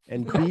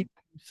 and beat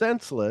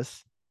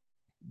senseless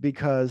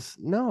because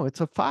no, it's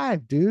a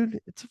 5,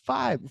 dude. It's a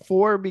 5.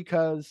 4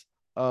 because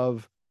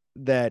of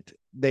that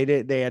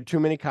they had too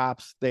many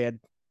cops. They had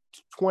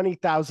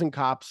 20,000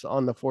 cops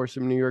on the force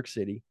of New York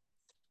City.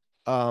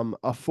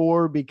 A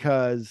 4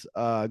 because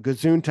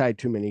Gesundheit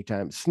too many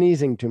times,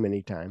 sneezing too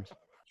many times.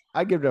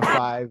 I give it a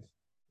 5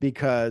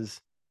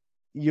 because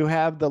you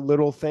have the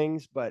little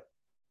things, but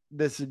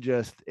this is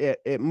just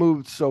it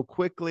moved so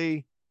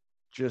quickly,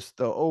 just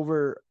the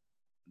over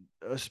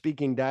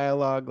speaking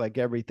dialogue, like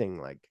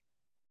everything, like,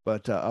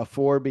 but a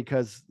 4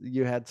 because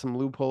you had some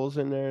loopholes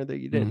in there that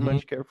you didn't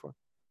much care for.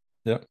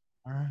 Yep.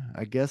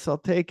 I guess I'll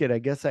take it. I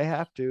guess I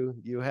have to.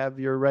 You have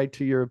your right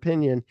to your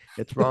opinion.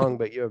 It's wrong,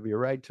 but you have your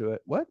right to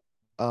it. What?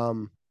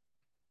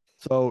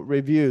 So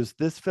reviews.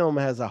 This film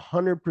has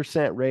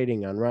 100%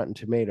 rating on Rotten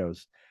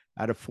Tomatoes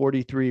out of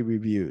 43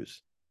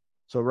 reviews.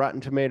 So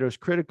Rotten Tomatoes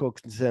critical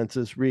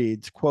consensus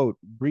reads, quote,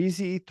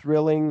 breezy,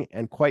 thrilling,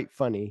 and quite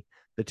funny.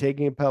 The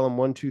Taking of Pelham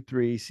 1, 2,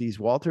 3 sees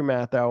Walter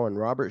Matthau and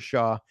Robert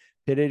Shaw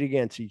pitted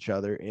against each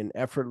other in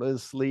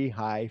effortlessly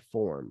high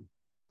form,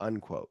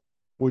 unquote.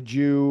 Would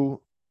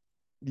you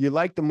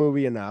like the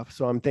movie enough?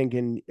 So I'm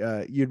thinking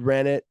you'd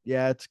rent it.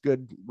 Yeah, it's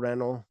good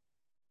rental.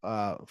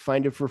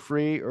 Find it for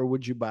free, or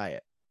would you buy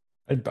it?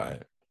 I'd buy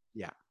it.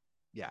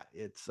 Yeah.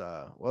 It's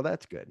well,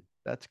 that's good.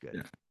 That's good.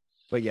 Yeah.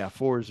 But yeah,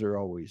 4s are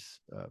always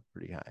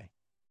pretty high.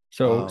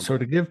 So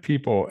to give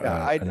people,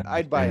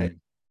 I'd buy it.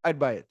 I'd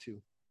buy it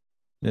too.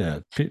 Yeah,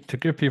 to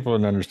give people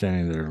an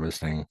understanding that are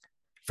listening.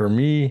 For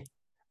me,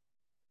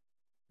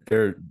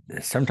 there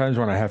sometimes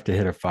when I have to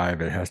hit a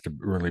 5, it has to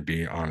really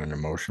be on an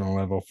emotional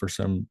level. For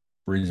some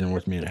reason,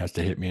 with me, it has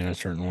to hit me in a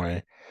certain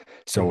way.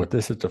 So with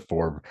this, it's a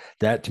 4.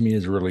 That to me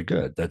is really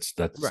good. That's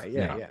right.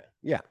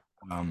 Yeah.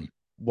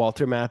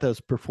 Walter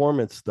Matthau's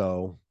performance,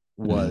 though,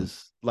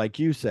 was like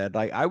you said.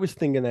 Like, I was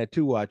thinking that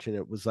too, watching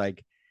it. Was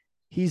like,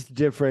 he's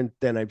different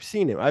than I've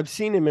seen him. I've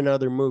seen him in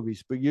other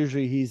movies, but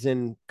usually he's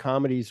in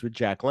comedies with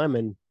Jack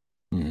Lemmon,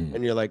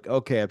 and you're like,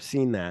 okay, I've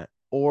seen that.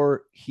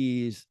 Or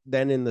he's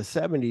then in the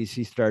 70s,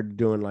 he started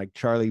doing like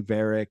Charlie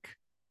Varick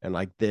and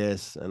like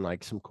this and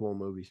like some cool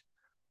movies.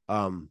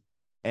 And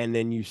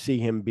then you see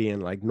him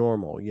being like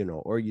normal,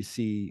 or you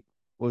see,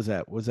 what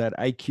was that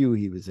IQ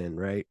he was in,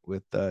 right?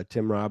 With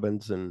Tim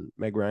Robbins and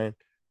Meg Ryan.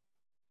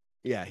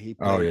 Yeah, he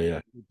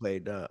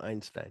played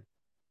Einstein.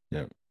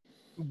 Yeah.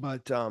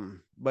 But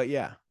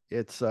yeah,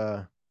 it's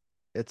a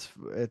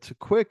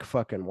quick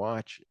fucking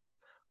watch.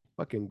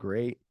 Fucking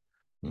great.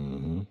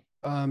 You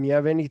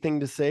have anything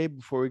to say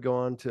before we go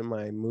on to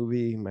my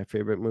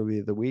favorite movie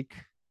of the week?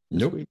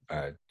 Nope,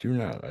 I do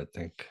not. I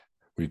think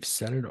we've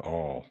said it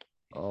all.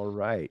 All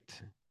right.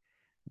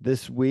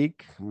 This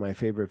week, my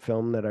favorite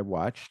film that I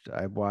watched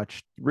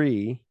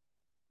 3,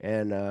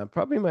 and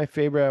probably my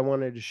favorite, I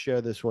wanted to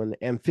share this one,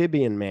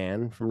 Amphibian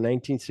Man from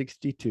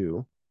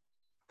 1962.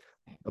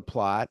 The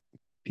plot: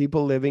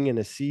 people living in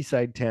a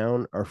seaside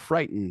town are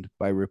frightened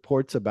by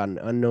reports about an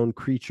unknown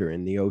creature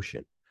in the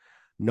ocean.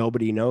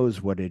 Nobody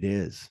knows what it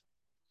is,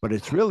 but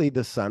it's really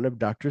the son of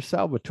Dr.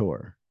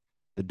 Salvatore.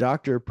 The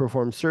doctor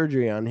performed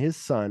surgery on his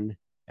son,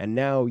 and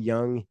now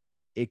young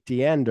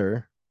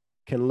Ichthyander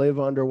can live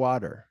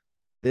underwater.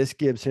 This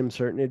gives him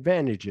certain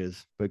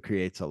advantages, but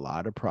creates a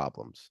lot of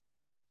problems.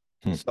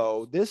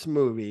 So this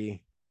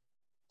movie,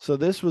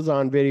 this was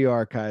on Video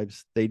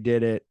Archives. They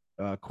did it.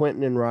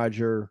 Quentin and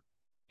Roger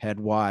had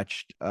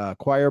watched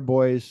Choir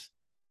Boys,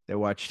 they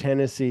watched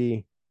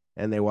Tennessee,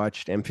 and they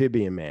watched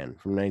Amphibian Man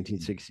from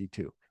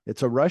 1962.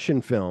 It's a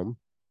Russian film,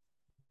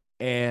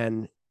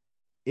 and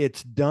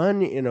it's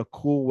done in a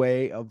cool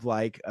way of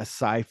like a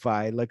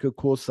sci-fi, like a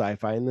cool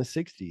sci-fi in the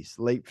 60s,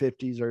 late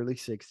 50s, early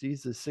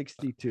 60s, the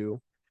 62.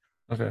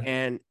 Okay.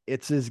 And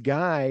it's this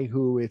guy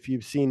who, if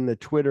you've seen my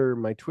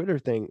Twitter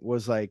thing,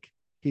 was like,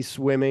 he's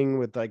swimming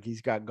with like,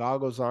 he's got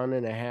goggles on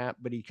and a hat,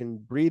 but he can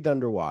breathe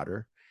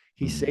underwater.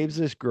 He saves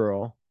this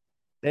girl.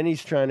 Then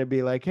he's trying to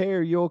be like, hey,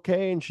 are you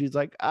okay? And she's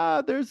like,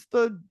 there's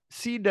the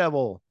sea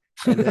devil.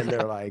 And then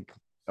they're like,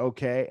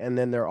 okay. And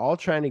then they're all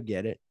trying to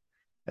get it.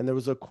 And there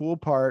was a cool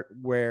part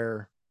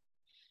where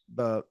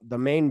the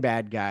main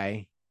bad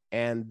guy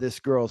and this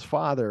girl's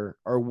father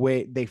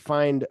they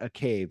find a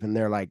cave and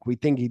they're like, we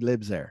think he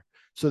lives there.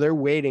 So they're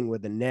waiting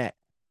with a net.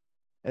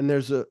 And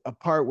there's a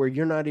part where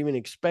you're not even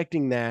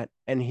expecting that.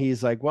 And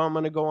he's like, well, I'm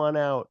going to go on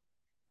out.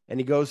 And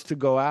he goes to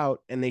go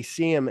out and they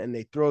see him and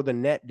they throw the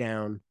net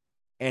down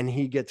and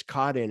he gets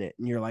caught in it.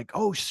 And you're like,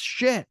 oh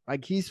shit,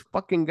 like he's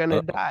fucking going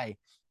to die.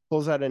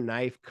 Pulls out a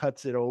knife,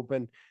 cuts it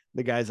open.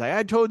 The guy's like,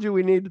 I told you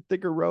we need a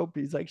thicker rope.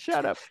 He's like,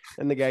 shut up.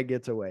 And the guy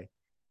gets away.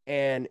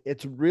 And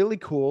it's really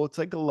cool. It's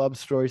like a love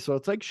story. So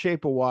it's like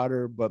Shape of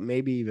Water, but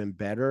maybe even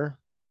better.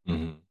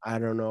 I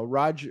don't know.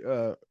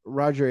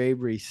 Roger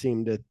Avery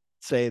seemed to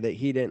say that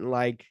he didn't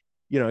like,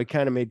 he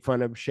kind of made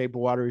fun of Shape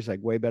of Water. He's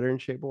like, way better than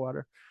Shape of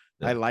Water.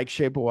 Yeah. I like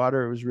Shape of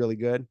Water. It was really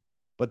good.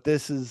 But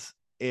this is,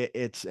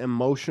 it's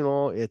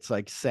emotional. It's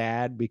like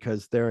sad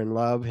because they're in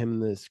love,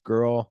 him and this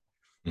girl.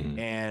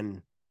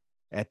 And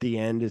at the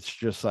end, it's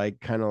just like,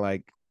 kind of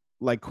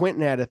like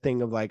Quentin had a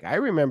thing of like, I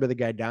remember the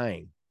guy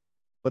dying,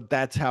 but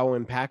that's how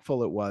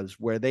impactful it was,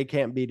 where they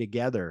can't be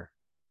together.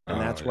 And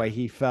that's why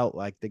he felt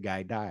like the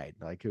guy died.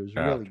 Like, it was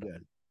really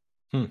good.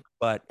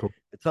 But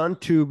it's on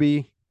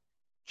Tubi.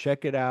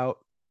 Check it out.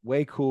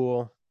 Way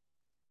cool.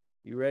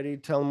 You ready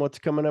to tell them what's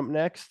coming up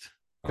next?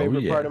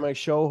 Favorite part of my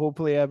show.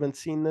 Hopefully I haven't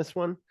seen this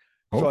one.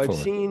 Hopefully. So I've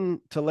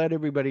seen, to let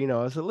everybody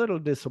know, I was a little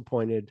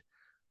disappointed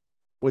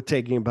with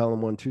Taking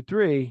Pelham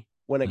 123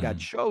 when it got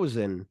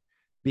chosen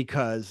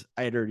because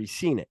I had already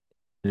seen it.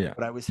 Yeah.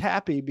 But I was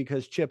happy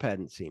because Chip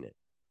hadn't seen it.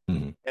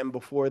 And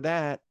before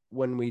that,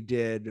 when we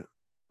did,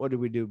 what did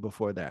we do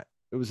before that?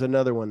 It was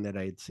another one that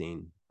I had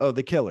seen. Oh,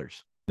 The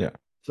Killers. Yeah.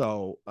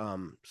 So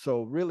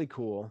really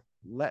cool.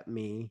 Let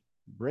me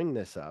bring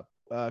this up.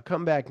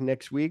 Come back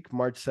next week,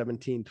 March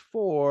 17th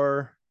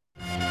for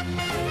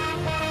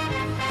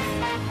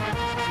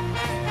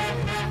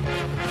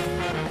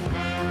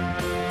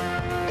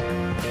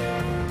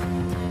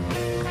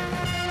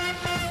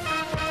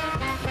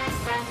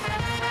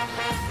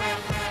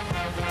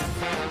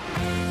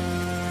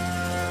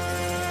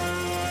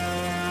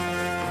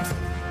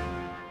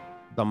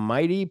The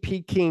Mighty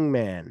Peking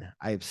Man.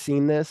 I've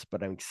seen this,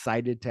 but I'm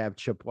excited to have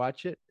Chip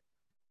watch it.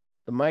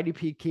 The Mighty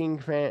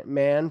Peking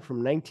Man from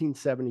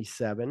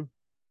 1977.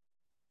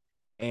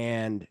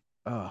 And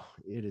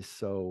it is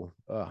so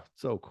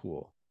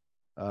cool.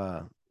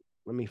 Let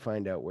me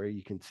find out where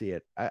you can see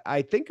it.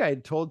 I think I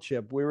had told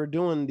Chip we were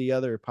doing the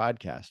other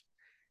podcast,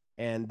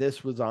 and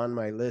this was on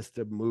my list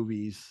of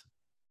movies,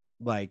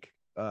 like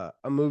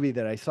a movie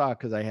that I saw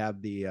because I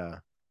have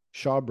the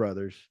Shaw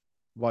Brothers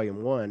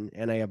Volume 1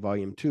 and I have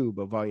Volume 2,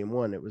 but Volume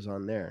 1 it was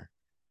on there,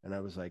 and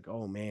I was like,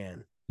 oh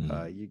man,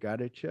 you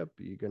got it, Chip?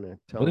 Are you gonna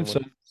tell me? So.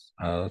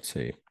 Let's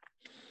see.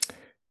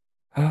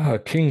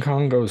 King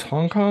Kong Goes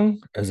Hong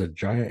Kong as a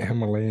giant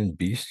Himalayan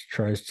beast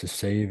tries to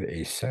save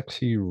a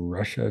sexy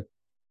Russia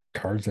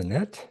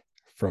Tarzanette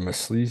from a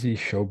sleazy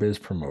showbiz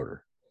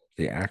promoter.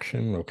 The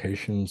action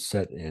location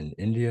set in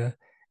India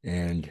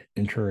and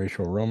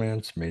interracial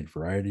romance made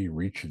Variety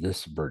reach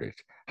this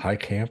verdict: high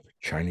camp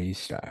Chinese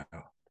style.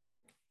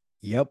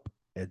 Yep,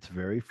 it's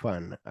very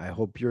fun. I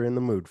hope you're in the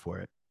mood for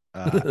it.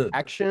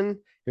 Action,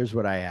 here's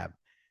what I have.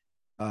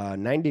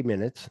 90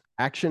 minutes,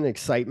 action,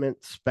 excitement,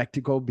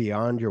 spectacle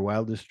beyond your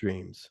wildest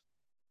dreams.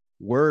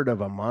 Word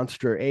of a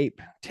monster ape,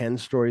 10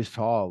 stories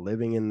tall,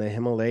 living in the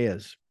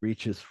Himalayas,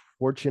 reaches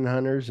fortune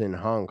hunters in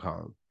Hong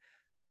Kong.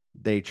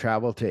 They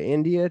travel to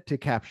India to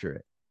capture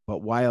it,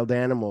 but wild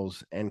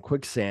animals and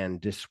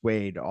quicksand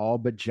dissuade all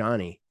but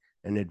Johnny,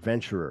 an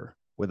adventurer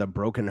with a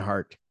broken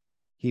heart.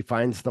 He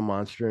finds the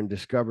monster and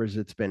discovers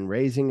it's been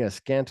raising a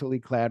scantily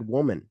clad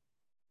woman,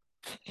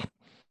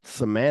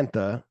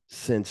 Samantha,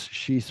 since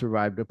she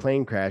survived a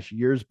plane crash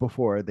years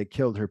before that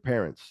killed her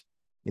parents.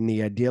 In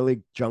the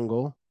idyllic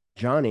jungle,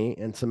 Johnny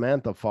and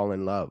Samantha fall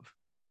in love.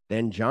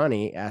 Then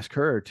Johnny asks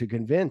her to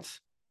convince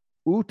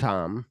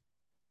Utam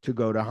to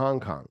go to Hong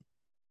Kong.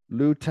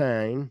 Lu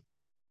Tang,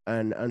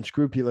 an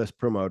unscrupulous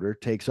promoter,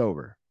 takes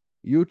over.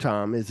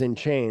 Utam is in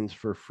chains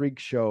for freak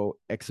show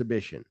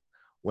exhibition.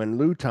 When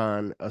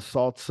Lutan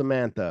assaults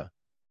Samantha,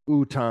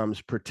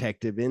 Utam's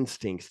protective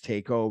instincts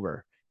take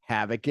over.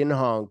 Havoc in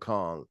Hong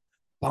Kong.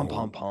 Pom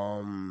pom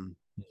pom.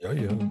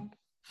 Yeah.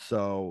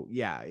 So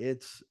yeah,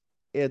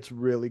 it's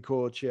really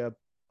cool, Chip.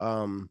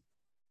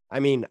 I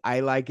mean,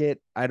 I like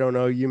it. I don't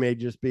know. You may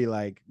just be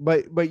like,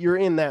 but you're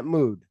in that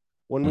mood.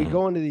 When we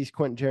go into these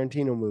Quentin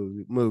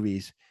Tarantino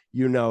movies,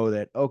 you know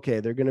that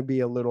okay, they're going to be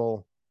a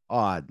little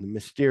odd. The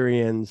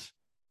Mysterians,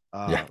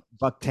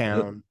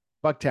 Bucktown.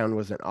 Bucktown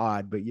wasn't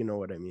odd, but you know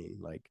what I mean.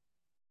 Like,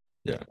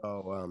 yeah.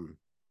 So,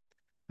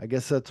 I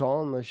guess that's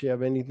all. Unless you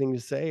have anything to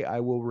say,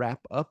 I will wrap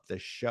up the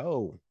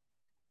show.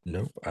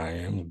 Nope, I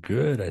am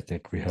good. I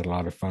think we had a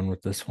lot of fun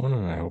with this one,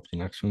 and I hope the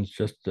next one's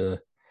just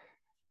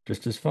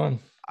as fun.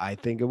 I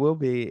think it will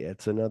be.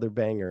 It's another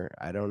banger.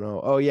 I don't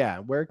know. Oh yeah,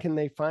 where can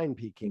they find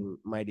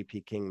Mighty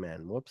P. King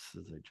Man? Whoops,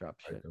 as I drop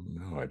shit. I don't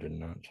know. I did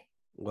not.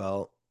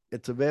 Well,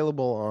 it's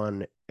available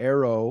on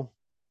Arrow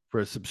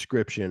for a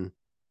subscription.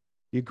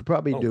 You could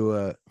probably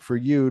do for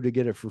you to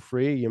get it for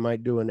free. You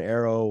might do an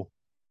Arrow,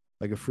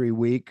 like a free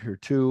week or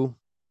two.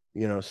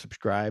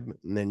 Subscribe,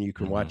 and then you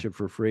can watch it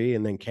for free,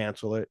 and then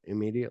cancel it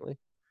immediately.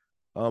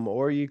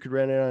 Or you could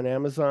rent it on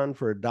Amazon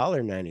for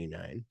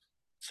 $1.99.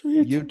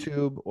 Sweet.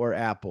 YouTube or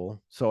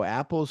Apple. So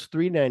Apple's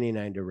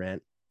 $3.99 to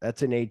rent.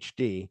 That's in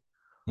HD.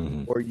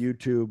 Or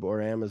YouTube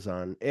or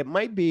Amazon. There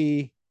might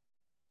be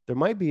a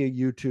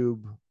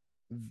YouTube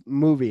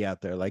movie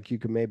out there, like you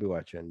can maybe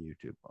watch on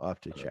YouTube. I'll have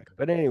to check.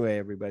 But anyway,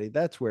 everybody,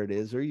 that's where it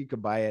is. Or you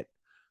could buy it.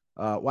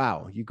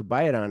 You could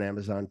buy it on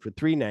Amazon for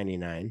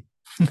 $3.99.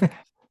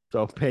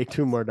 So pay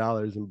 $2 more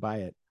and buy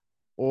it.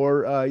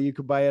 Or you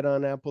could buy it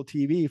on Apple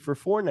TV for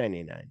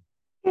 $4.99.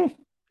 There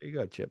you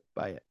go, Chip.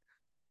 Buy it.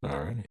 All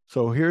right.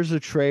 So here's a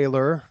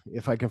trailer,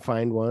 if I can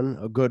find one,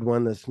 a good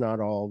one that's not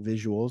all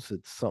visuals.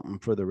 It's something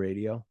for the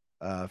radio,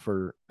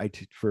 for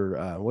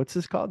what's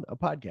this called? A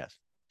podcast.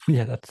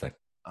 Yeah, that's it.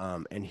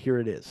 And here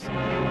it is.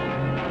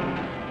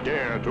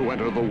 Dare to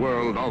enter the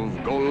world of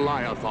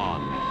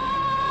Goliathon.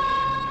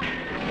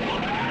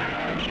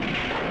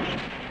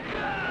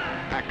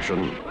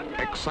 Action,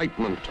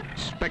 excitement,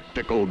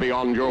 spectacle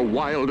beyond your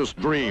wildest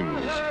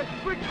dreams.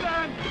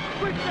 Quicksand!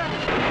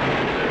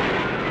 Quicksand!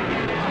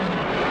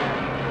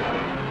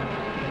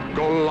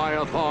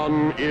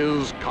 Goliathon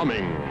is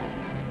coming.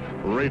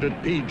 Rated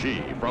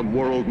PG from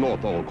World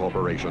Northall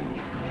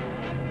Corporation.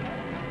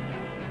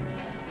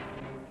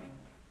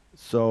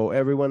 So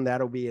everyone,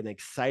 that'll be an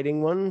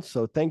exciting one.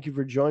 So thank you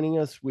for joining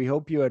us. We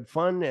hope you had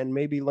fun and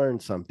maybe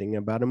learned something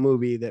about a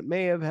movie that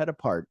may have had a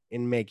part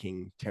in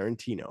making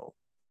Tarantino.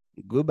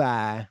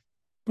 Goodbye.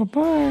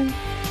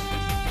 Bye-bye.